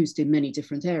data are used in many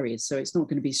different areas, so it's not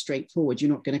going to be straightforward. You're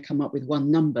not going to come up with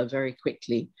one number very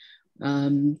quickly.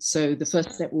 So the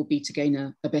first step will be to gain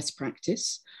a best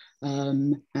practice.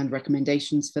 and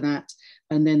recommendations for that.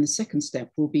 And then the second step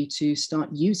will be to start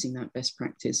using that best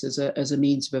practice as a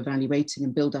means of evaluating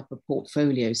and build up a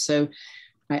portfolio. So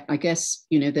I guess,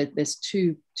 you know, there's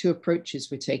two approaches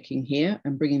we're taking here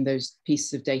and bringing those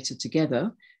pieces of data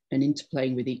together and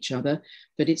interplaying with each other,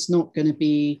 but it's not going to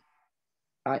be,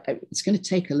 it's going to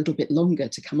take a little bit longer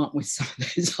to come up with some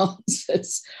of those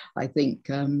answers. I think,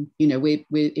 you know,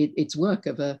 it's work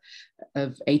of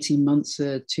 18 months,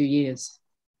 2 years.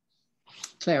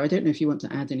 Claire, I don't know if you want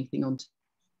to add anything on.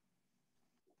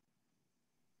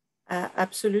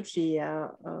 Absolutely.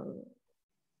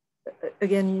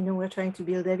 Again, you know, we're trying to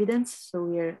build evidence, so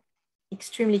we're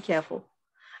extremely careful.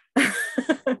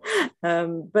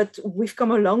 But we've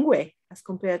come a long way as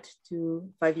compared to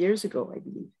 5 years ago, I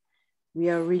believe. We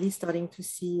are really starting to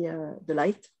see the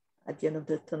light at the end of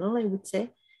the tunnel, I would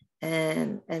say.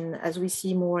 And as we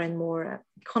see more and more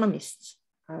economists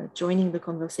joining the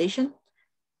conversation,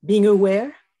 being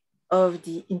aware of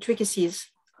the intricacies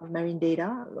of marine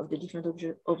data, of the different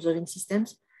observing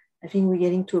systems, I think we're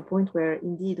getting to a point where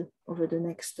indeed over the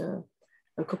next a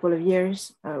couple of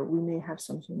years, we may have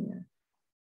something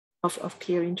of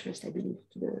clear interest, I believe,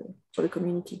 for the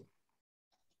community.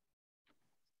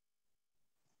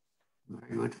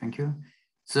 Very good, thank you.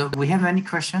 So we have many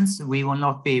questions. We will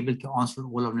not be able to answer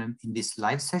all of them in this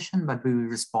live session, but we will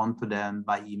respond to them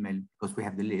by email because we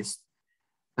have the list.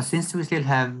 But since we still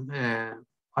have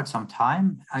quite some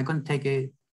time, I'm going to take a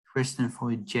question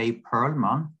from Jay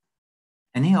Perlman.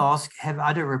 And he asked, have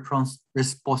other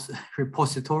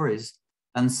repositories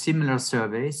done similar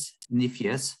surveys? And if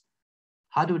yes,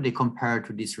 how do they compare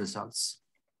to these results?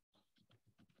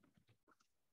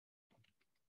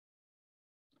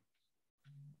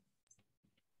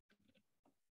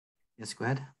 Yes, go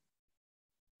ahead.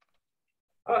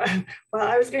 Well,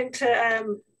 I was going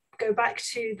to go back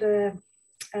to the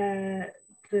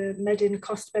MEDIN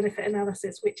cost-benefit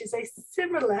analysis, which is a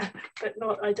similar but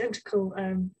not identical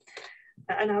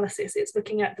analysis. It's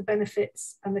looking at the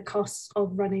benefits and the costs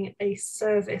of running a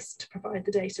service to provide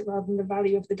the data rather than the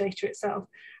value of the data itself.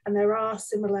 And there are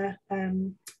similar,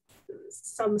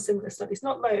 some similar studies,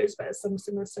 not loads, but some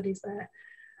similar studies there.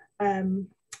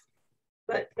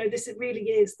 But no, this really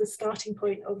is the starting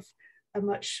point of a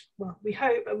much, well, we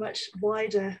hope a much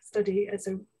wider study, as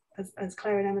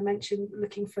Claire and Emma mentioned,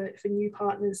 looking for new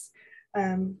partners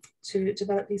to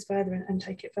develop these further and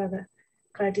take it further.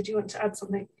 Claire, did you want to add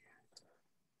something?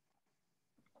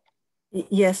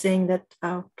 Yes, saying that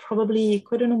probably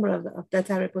quite a number of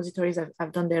data repositories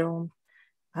have done their own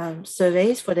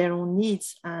surveys for their own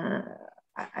needs.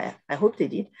 I hope they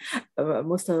did.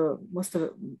 Most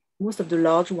of the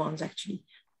large ones actually,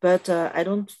 but I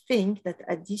don't think that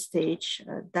at this stage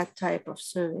that type of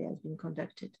survey has been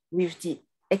conducted with the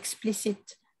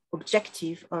explicit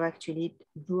objective of actually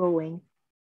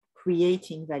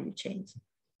creating value chains.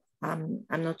 I'm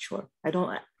not sure. I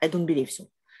don't believe so.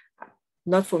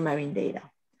 Not for marine data.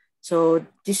 So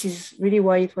this is really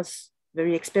why it was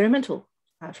very experimental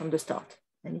from the start,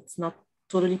 and it's not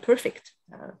totally perfect.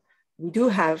 We do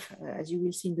have, as you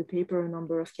will see in the paper, a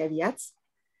number of caveats,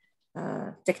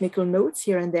 technical notes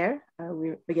here and there.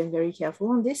 We're again very careful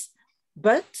on this,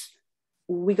 but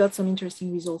we got some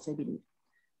interesting results, I believe.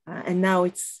 And now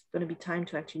it's going to be time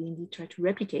to actually indeed try to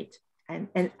replicate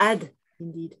and add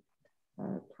indeed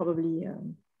probably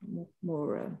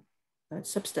more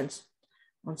substance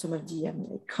on some of the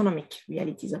economic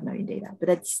realities of marine data. But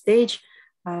at this stage,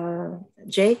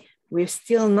 Jay, we're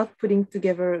still not putting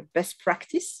together best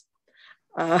practice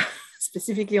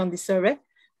specifically on this survey,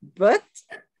 but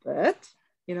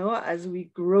you know, as we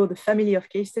grow the family of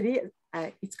case study,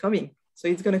 it's coming. So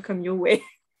it's going to come your way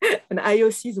and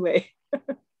IOC's way.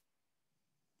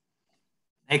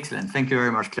 Excellent. Thank you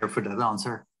very much, Claire, for that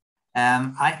answer.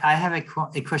 I have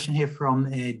a question here from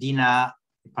Dina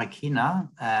Pakina,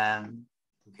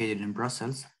 located in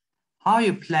Brussels. How are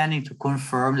you planning to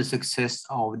confirm the success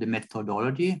of the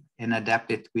methodology and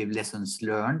adapt it with lessons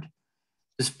learned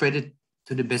to spread it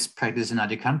to the best practice in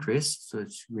other countries? So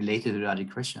it's related to the other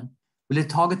question. Will the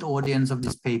target audience of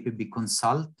this paper be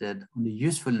consulted on the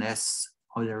usefulness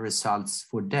of the results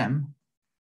for them?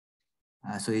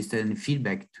 So is there any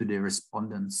feedback to the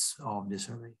respondents of the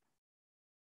survey?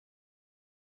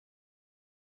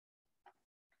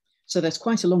 So that's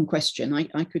quite a long question.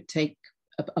 I could take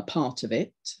a part of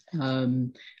it.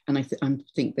 And I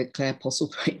think that Claire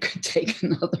Postlethwaite could take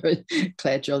another,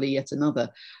 Claire Jolly yet another.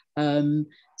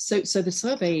 So the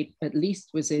survey at least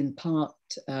was in part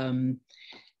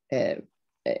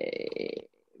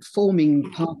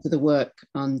forming part of the work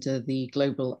under the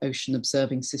Global Ocean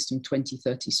Observing System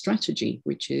 2030 strategy,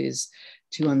 which is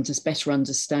to better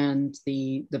understand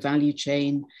the value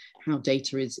chain, how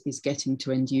data is getting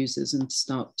to end users, and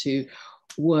start to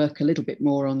work a little bit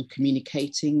more on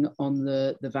communicating on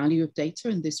the value of data.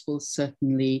 And this will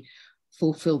certainly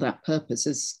fulfill that purpose.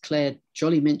 As Claire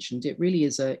Jolly mentioned, it really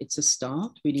is it's a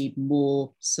start. We need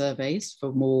more surveys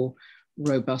for more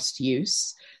robust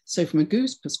use. So from a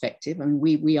GOOS perspective, and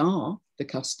we are the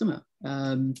customer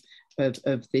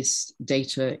of this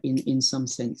data in some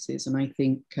senses. And I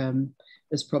think,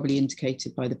 as probably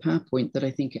indicated by the PowerPoint, that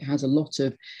I think it has a lot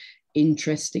of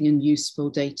interesting and useful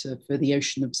data for the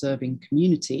ocean observing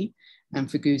community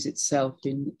and for GOOS itself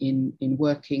in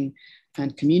working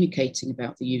and communicating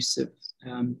about the use of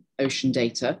ocean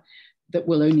data, that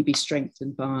will only be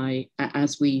strengthened by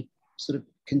as we sort of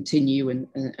continue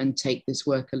and take this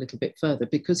work a little bit further,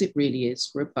 because it really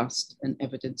is robust and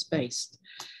evidence-based.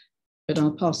 But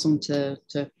I'll pass on to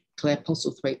Claire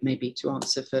Postlethwaite maybe to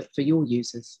answer for your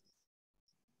users.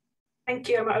 Thank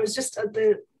you. I was just,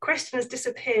 the question has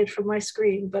disappeared from my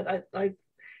screen, but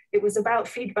it was about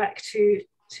feedback to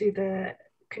the,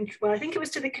 well, I think it was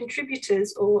to the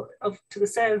contributors to the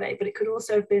survey, but it could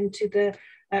also have been to the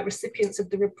recipients of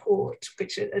the report,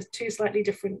 which are two slightly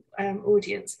different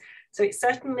audience. So it's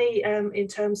certainly in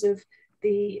terms of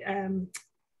the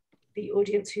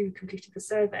audience who completed the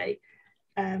survey,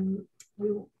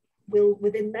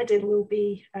 within MEDIN will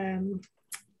be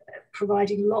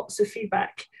providing lots of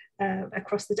feedback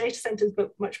across the data centres,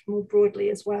 but much more broadly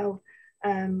as well,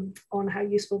 on how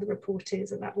useful the report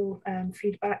is, and that will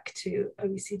feed back to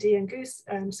OECD and GOOS,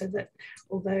 so that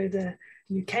although the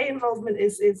UK involvement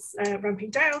is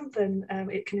ramping down, then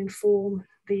it can inform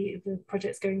the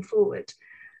projects going forward.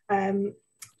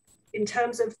 In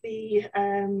terms of the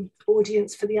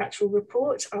audience for the actual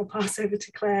report, I'll pass over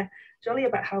to Claire Jolly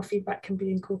about how feedback can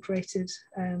be incorporated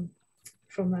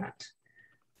from that.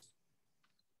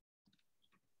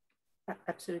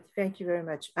 Absolutely, thank you very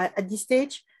much. At this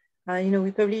stage,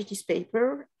 we published this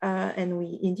paper and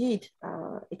we indeed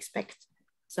expect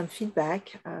some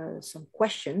feedback, some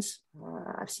questions.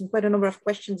 I've seen quite a number of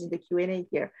questions in the Q&A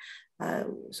here.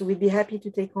 So we'd be happy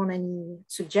to take on any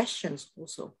suggestions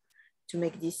also to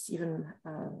make this even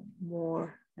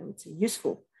more, I would say,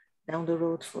 useful down the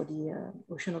road for the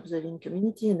ocean observing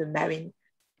community and the marine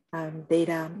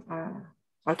data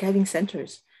archiving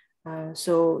centers.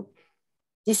 So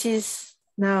this is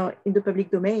now in the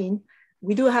public domain.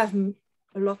 We do have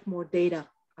a lot more data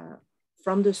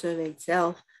from the survey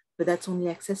itself, but that's only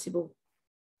accessible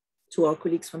to our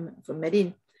colleagues from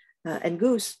MEDIN and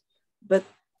GOOS. But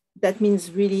that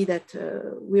means really that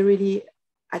we're really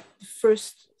at the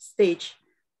first stage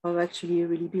of actually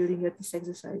really building up this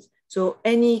exercise. So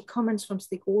any comments from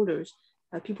stakeholders,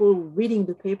 people reading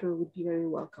the paper would be very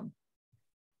welcome.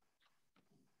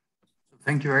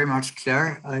 Thank you very much,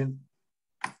 Claire.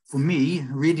 For me,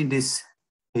 reading this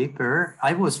paper,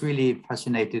 I was really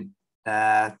fascinated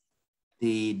that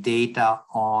the data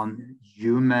on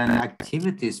human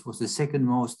activities was the second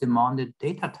most demanded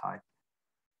data type.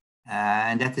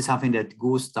 And that is something that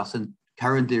GOOS doesn't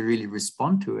currently really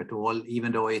respond to at all,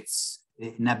 even though it's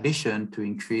an ambition to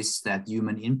increase that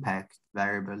human impact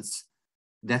variables.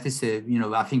 That is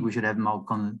I think we should have more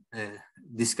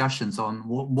discussions on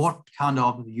what kind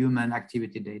of human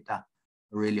activity data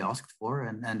are really asked for.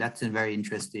 And that's a very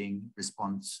interesting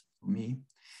response for me.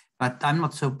 But I'm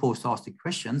not supposed to ask the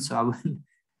question, so I will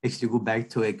actually go back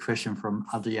to a question from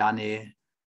Adriane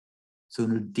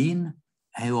Sunuddin,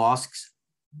 who asks,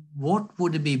 what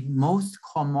would be most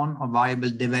common or viable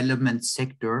development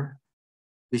sector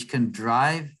which can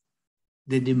drive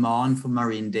the demand for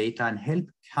marine data and help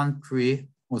country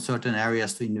or certain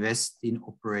areas to invest in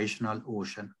operational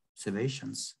ocean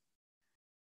observations?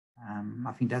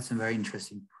 I think that's a very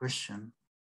interesting question.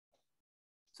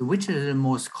 So which is the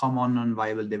most common and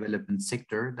viable development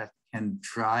sector that can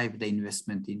drive the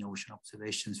investment in ocean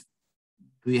observations?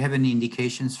 Do you have any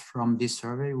indications from this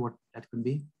survey what that could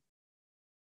be?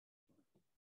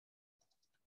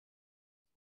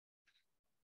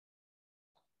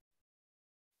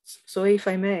 So if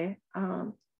I may,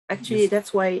 actually, yes.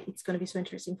 That's why it's going to be so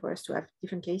interesting for us to have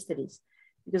different case studies,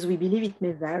 because we believe it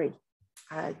may vary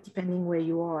depending where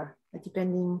you are,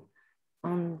 depending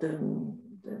on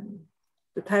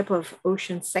the type of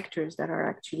ocean sectors that are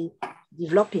actually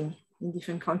developing in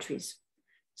different countries.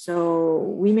 So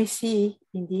we may see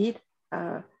indeed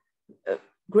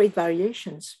great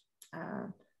variations,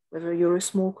 whether you're a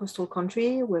small coastal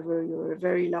country, whether you're a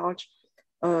very large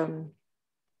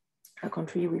a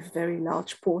country with very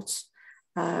large ports.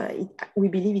 We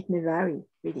believe it may vary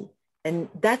really And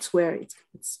that's where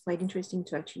it's quite interesting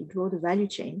to actually draw the value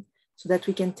chain so that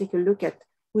we can take a look at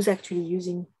who's actually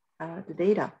using the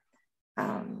data.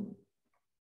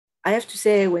 I have to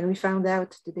say, when we found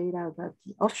out the data about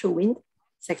the offshore wind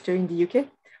sector in the UK,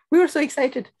 we were so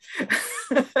excited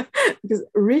because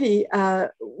really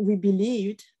we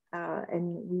believed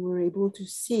and we were able to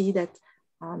see that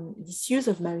this use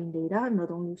of marine data,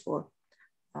 not only for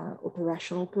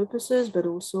operational purposes, but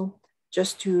also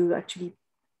just to actually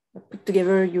put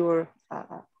together your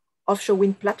offshore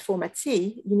wind platform at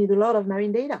sea, you need a lot of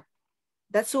marine data.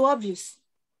 That's so obvious,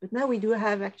 but now we do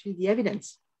have actually the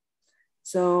evidence.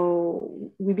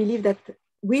 So we believe that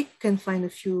we can find a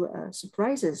few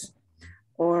surprises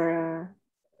or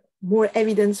more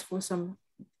evidence for some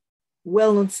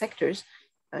well-known sectors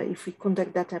if we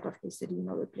conduct that type of case study in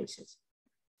other places.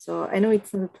 So I know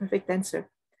it's not a perfect answer,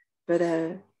 but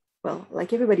well,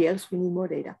 like everybody else, we need more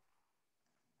data.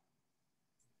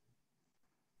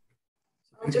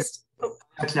 I'll just,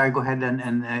 Claire, go ahead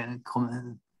and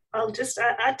comment. I'll just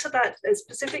add to that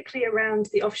specifically around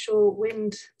the offshore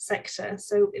wind sector.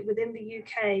 So within the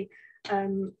UK,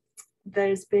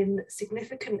 there's been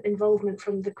significant involvement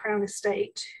from the Crown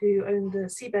Estate, who own the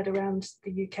seabed around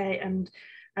the UK, and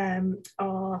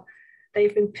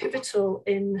they've been pivotal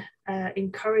in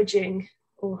encouraging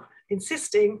or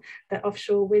insisting that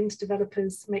offshore wind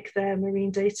developers make their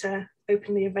marine data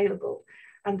openly available.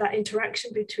 And that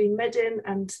interaction between MEDIN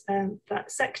and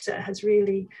that sector has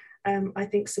really, I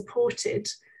think, supported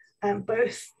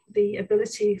both the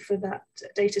ability for that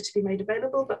data to be made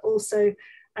available, but also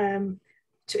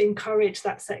to encourage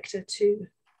that sector to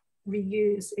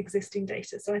reuse existing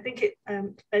data. So I think it,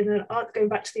 and then going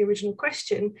back to the original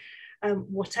question,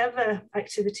 whatever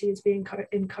activity is being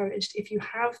encouraged, if you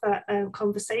have that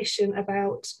conversation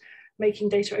about making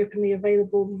data openly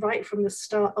available right from the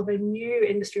start of a new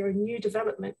industry or a new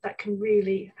development, that can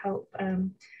really help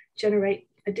generate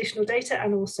additional data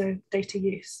and also data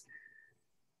use.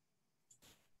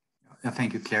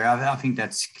 Thank you, Claire. I think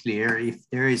that's clear. If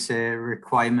there is a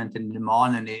requirement and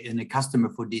demand and a customer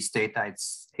for this data,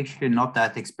 it's actually not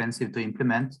that expensive to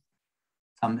implement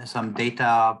some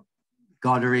data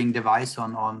gathering device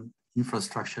on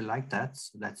infrastructure like that.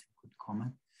 So that's a good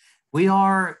comment. We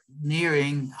are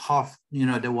nearing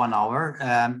the 1 hour.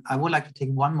 I would like to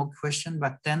take one more question,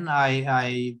 but then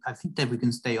I think that we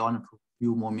can stay on for a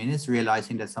few more minutes,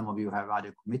 realizing that some of you have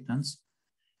other commitments.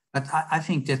 But I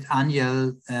think that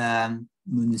Angel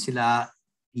Munsila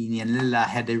Pinyanilla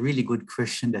had a really good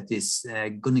question that is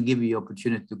going to give you the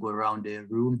opportunity to go around the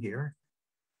room here.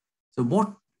 So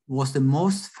what was the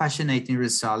most fascinating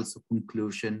results or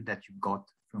conclusion that you got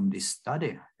from this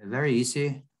study? Very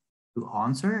easy to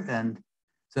answer. And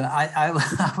so I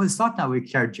will start now with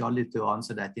Claire Jolly to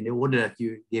answer that in the order that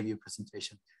you gave your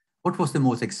presentation. What was the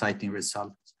most exciting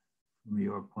result from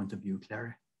your point of view,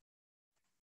 Claire?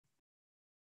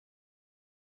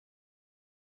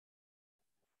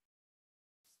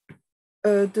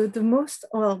 The most,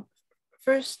 well,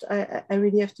 first, I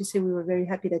really have to say we were very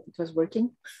happy that it was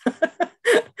working.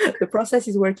 The process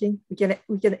is working. We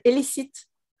can elicit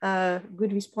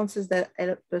good responses that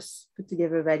help us put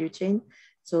together a value chain.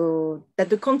 So that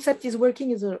the concept is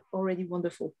working is already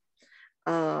wonderful.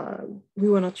 We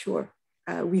were not sure.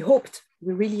 We hoped,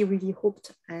 we really, really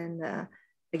hoped. And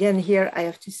again, here I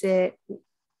have to say,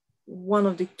 one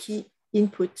of the key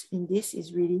input in this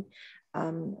is really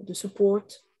the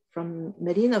support from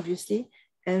MEDIN, obviously,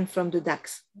 and from the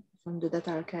DACs, from the data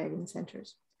archiving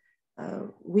centers.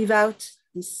 Without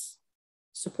this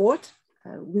support,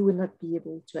 we will not be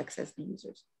able to access the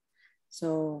users.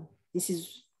 So this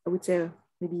is, I would say,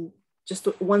 maybe just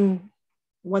one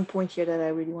point here that I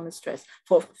really want to stress.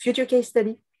 For future case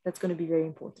study, that's going to be very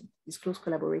important, this close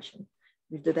collaboration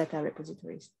with the data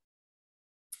repositories.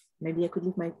 Maybe I could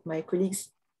leave my colleagues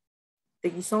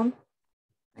take this on.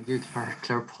 Thank you,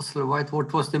 Claire Postler-White.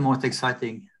 What was the most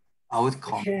exciting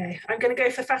outcome? Okay, I'm going to go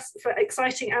for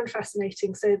exciting and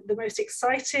fascinating. So the most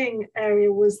exciting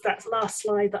area was that last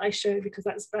slide that I showed, because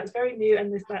that's very new,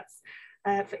 and that's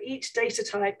for each data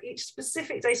type, each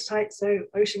specific data type. So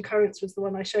ocean currents was the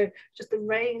one I showed, just the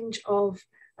range of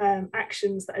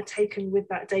actions that are taken with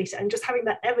that data, and just having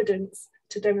that evidence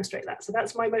to demonstrate that. So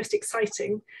that's my most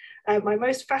exciting. My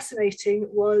most fascinating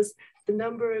was the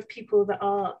number of people that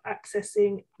are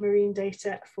accessing marine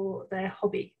data for their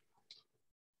hobby.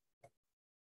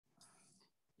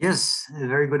 Yes, a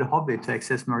very good hobby to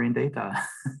access marine data.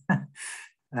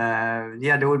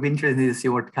 Yeah, they would be interested to see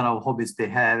what kind of hobbies they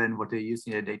have and what they're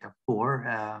using their data for.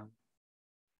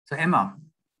 So Emma,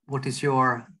 what is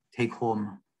your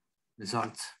take-home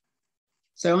results?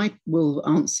 So I will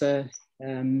answer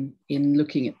in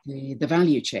looking at the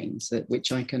value chains,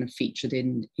 which I kind of featured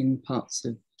in parts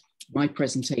of my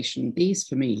presentation. These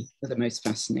for me are the most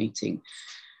fascinating,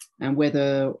 and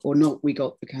whether or not we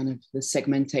got the kind of the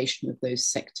segmentation of those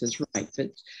sectors right,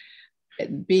 but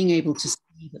being able to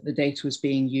see that the data was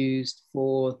being used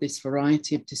for this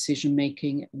variety of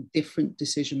decision-making and different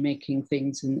decision-making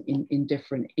things in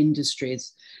different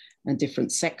industries and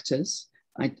different sectors,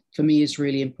 for me is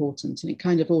really important. And it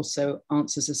kind of also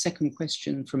answers a second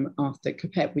question from Arthur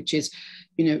Capet, which is,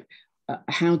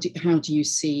 how do you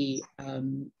see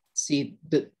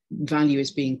that value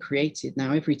is being created?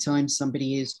 Now, every time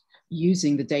somebody is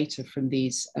using the data from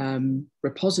these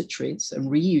repositories and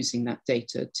reusing that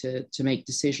data to make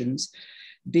decisions,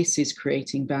 this is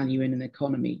creating value in an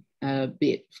economy,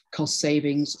 be it cost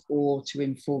savings or to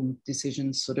inform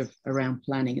decisions sort of around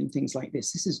planning and things like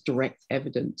this. This is direct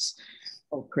evidence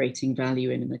of creating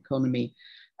value in an economy.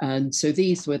 And so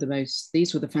these were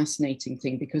the fascinating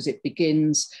thing, because it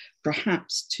begins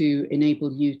perhaps to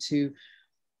enable you to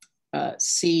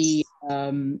see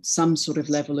some sort of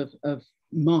level of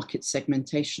market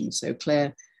segmentation. So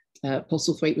Claire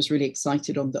Postlethwaite was really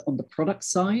excited on the product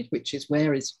side, which is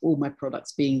where is all my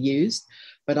products being used.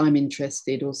 But I'm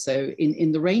interested also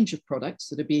in the range of products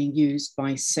that are being used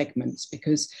by segments,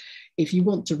 because if you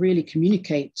want to really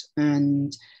communicate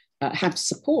and have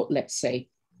support, let's say,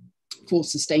 for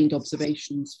sustained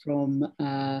observations from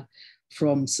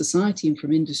society and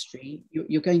from industry,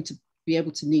 you're going to be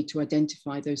able to need to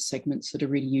identify those segments that are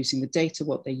really using the data,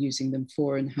 what they're using them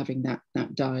for, and having that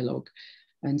dialogue.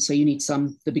 And so you need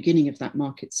the beginning of that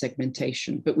market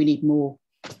segmentation, but we need more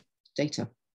data.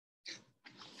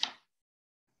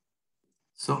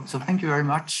 So thank you very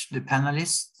much, the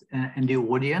panelists and the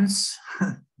audience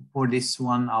for this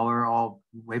 1 hour of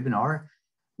webinar.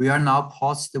 We are now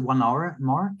past the 1 hour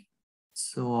mark.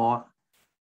 So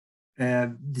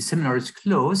the seminar is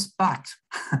closed, but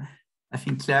I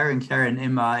think Claire and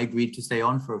Emma agreed to stay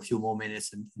on for a few more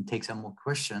minutes and take some more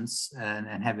questions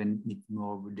and have a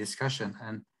more discussion.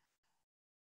 And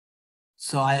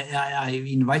so I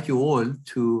invite you all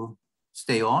to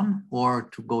stay on or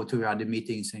to go to your other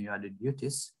meetings and your other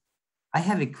duties. I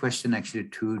have a question actually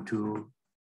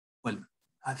well,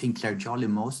 I think Claire Jolly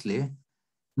mostly.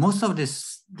 Most of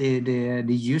this, the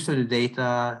use of the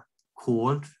data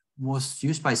was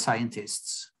used by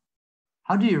scientists.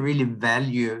 How do you really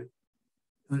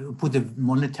put the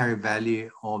monetary value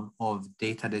of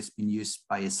data that's been used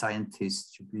by a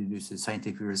scientist to produce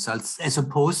scientific results, as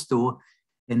opposed to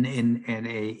in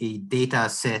a data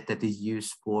set that is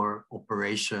used for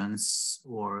operations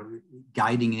or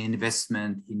guiding an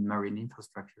investment in marine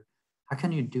infrastructure? How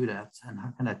can you do that? And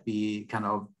how can that be kind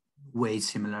of weighed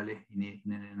similarly in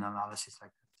an analysis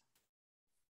like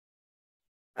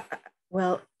that?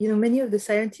 Well, many of the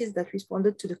scientists that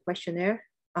responded to the questionnaire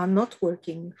are not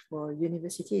working for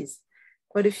universities.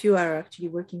 Quite a few are actually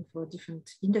working for different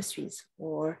industries,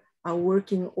 or are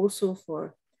working also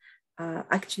for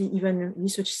actually even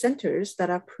research centers that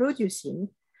are producing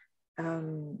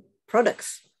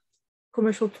products,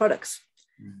 commercial products.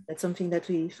 That's something that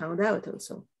we found out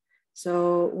also.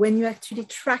 So when you actually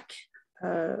track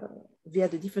via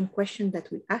the different questions that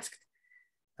we asked,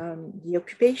 the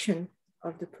occupation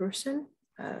of the person,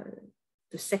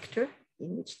 the sector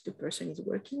in which the person is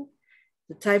working,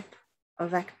 the type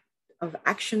of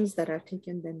actions that are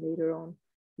taken then later on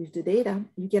with the data,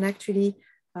 you can actually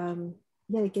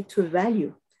get to a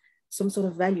value, some sort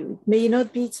of value. It may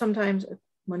not be sometimes a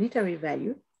monetary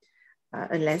value,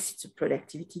 unless it's a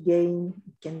productivity gain.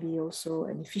 It can be also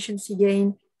an efficiency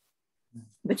gain,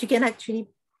 but you can actually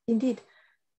indeed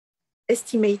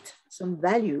estimate some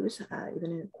values,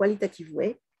 even in a qualitative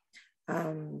way,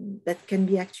 that can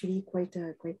be actually quite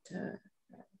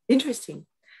interesting.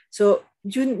 So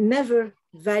you never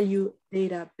value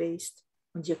data based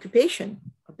on the occupation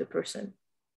of the person.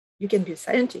 You can be a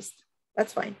scientist,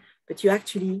 that's fine, but you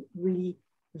actually really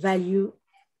value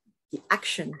the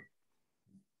action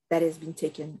that has been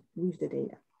taken with the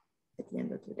data at the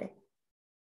end of the day.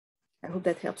 I hope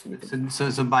that helps a little bit.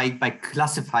 So by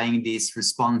classifying these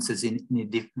responses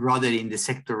rather in the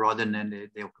sector rather than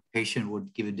the occupation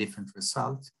would give a different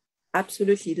result?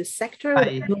 Absolutely, the sector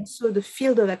and also the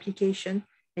field of application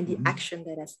and the action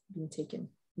that has been taken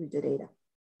with the data.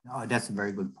 Oh, that's a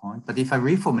very good point. But if I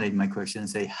reformulate my question and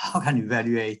say, how can you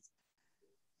evaluate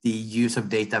the use of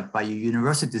data by a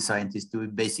university scientist doing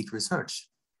basic research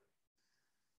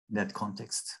in that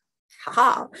context?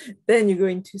 Then you go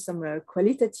into some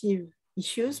qualitative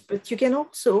issues, but you can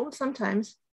also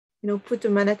sometimes, put a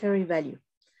monetary value.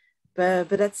 But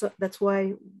that's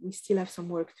why we still have some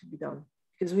work to be done,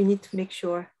 because we need to make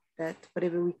sure that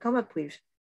whatever we come up with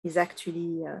is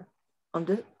actually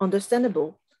understandable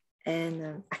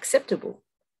and acceptable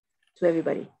to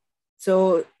everybody.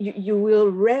 So you will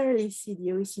rarely see the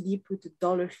OECD put a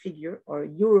dollar figure or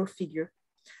a euro figure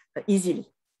easily.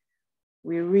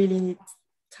 We really need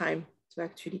time to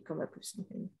actually come up with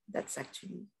something that's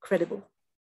actually credible.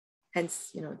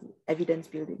 Hence, you know, the evidence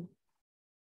building.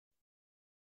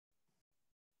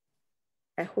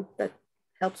 I hope that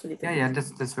helps a little bit. Yeah,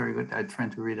 that's very good. I'm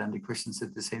trying to read on the questions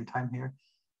at the same time here.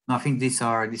 No, I think these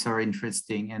are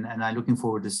interesting, and I'm looking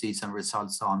forward to see some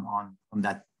results on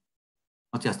that.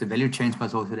 Not just the value change,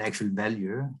 but also the actual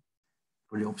value.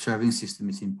 For the observing system,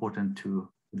 it's important to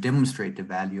demonstrate the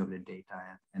value of the data.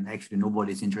 And actually,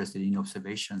 nobody's interested in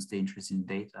observations; they're interested in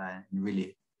data and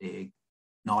really the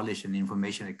knowledge and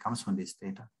information that comes from this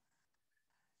data.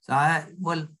 So,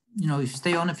 well, you know, if you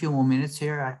stay on a few more minutes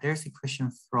here, there's a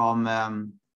question from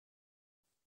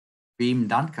Beam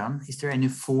Duncan. Is there any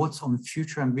thoughts on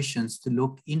future ambitions to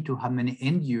look into how many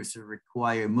end users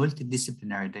require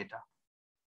multidisciplinary data?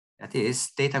 That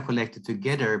is, data collected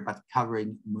together, but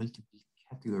covering multiple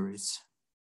categories.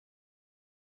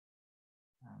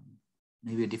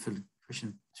 Maybe a difficult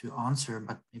question to answer,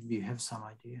 but maybe you have some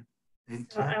idea.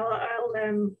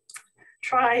 I'll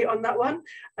try on that one.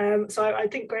 So I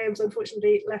think Graham's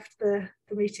unfortunately left the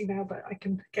meeting now, but I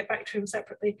can get back to him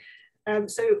separately.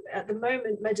 So at the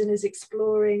moment, MEDIN is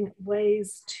exploring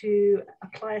ways to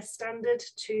apply a standard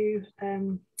to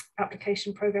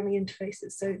application programming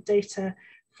interfaces. So data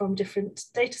from different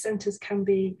data centers can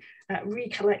be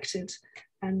recollected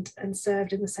and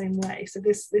served in the same way. So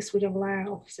this would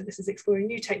allow, so this is exploring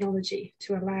new technology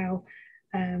to allow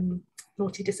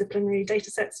multidisciplinary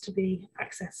data sets to be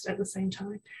accessed at the same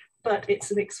time. But it's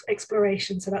an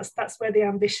exploration, so that's where the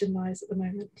ambition lies at the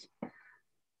moment.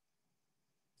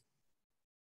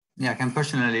 Yeah, I can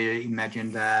personally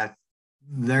imagine that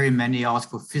very many ask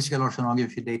for physical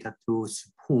oceanography data to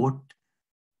support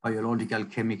biological,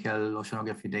 chemical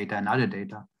oceanography data and other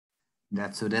data.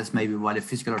 So that's maybe why the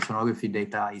physical oceanography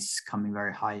data is coming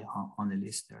very high on the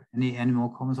list there. Any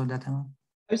more comments on that, Emma?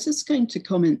 I was just going to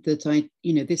comment that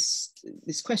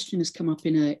this question has come up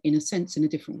in a sense in a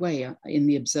different way in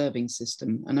the observing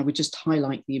system, and I would just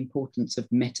highlight the importance of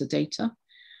metadata.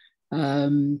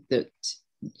 That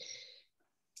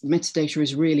metadata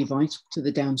is really vital to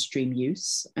the downstream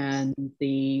use, and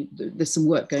there's some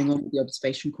work going on with the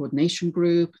observation coordination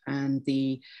group and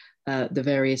the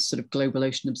various sort of global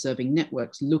ocean observing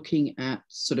networks, looking at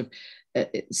sort of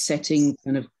setting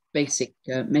kind of basic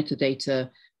metadata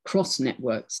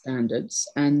cross-network standards,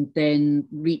 and then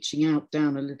reaching out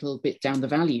down a little bit down the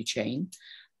value chain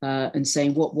and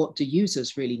saying what do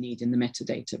users really need in the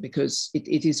metadata, because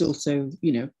it is also,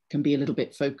 you know, can be a little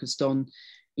bit focused on,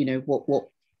 you know,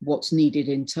 what's needed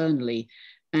internally.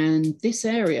 And this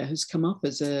area has come up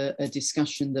as a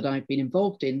discussion that I've been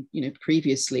involved in, you know,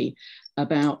 previously,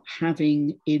 about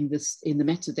having in the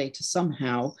metadata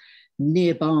somehow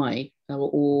nearby,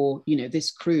 or you know,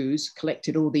 this cruise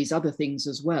collected all these other things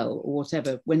as well, or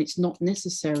whatever, when it's not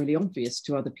necessarily obvious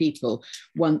to other people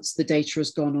once the data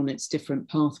has gone on its different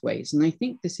pathways. And I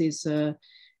think this is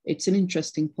it's an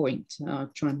interesting point.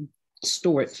 I'll try and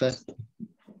store it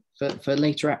for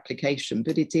later application,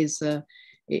 but it is a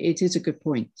good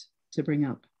point to bring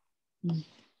up.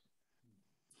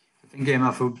 Thank you,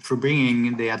 Emma, for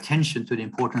bringing the attention to the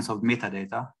importance of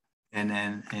metadata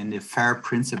and the FAIR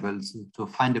principles to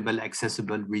findable,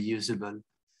 accessible, reusable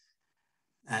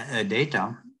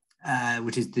data,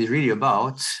 which is really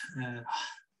about.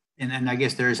 And I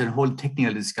guess there is a whole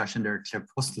technical discussion there, Claire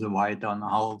Postlethwaite, on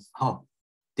how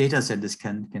data centers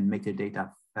can make the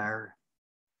data fair.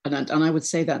 And I would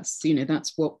say that's, you know,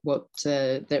 that's what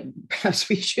that perhaps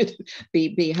we should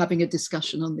be having a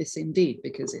discussion on this indeed,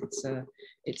 because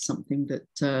it's something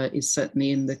that is certainly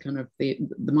in the kind of the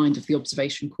mind of the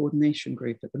observation coordination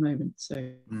group at the moment.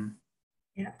 So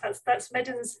yeah, that's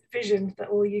MEDIN's vision, that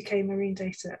all UK marine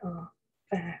data are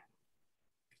fair.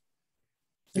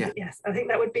 Yeah. Yes, I think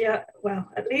that would be well,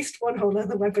 at least one whole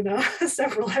other webinar,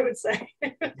 several, I would say.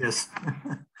 Yes.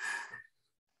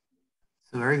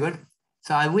 So very good.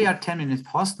 So we are 10 minutes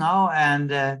past now,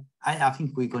 and I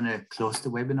think we're going to close the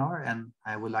webinar. And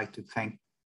I would like to thank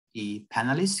the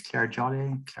panelists, Claire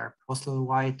Jolly, Claire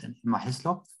Postlethwaite, and Emma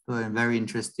Heslop, for very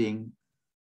interesting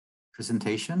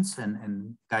presentations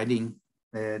and guiding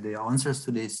the answers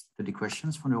to the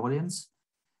questions from the audience.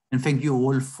 And thank you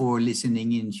all for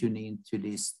listening in, tuning into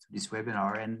this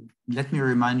webinar. And let me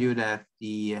remind you that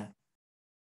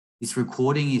this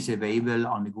recording is available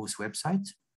on the GOOS website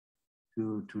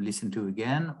to listen to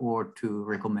again, or to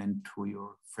recommend to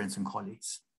your friends and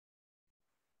colleagues.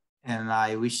 And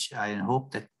I wish and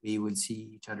hope that we will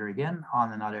see each other again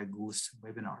on another GOOS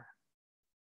webinar.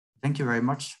 Thank you very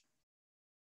much.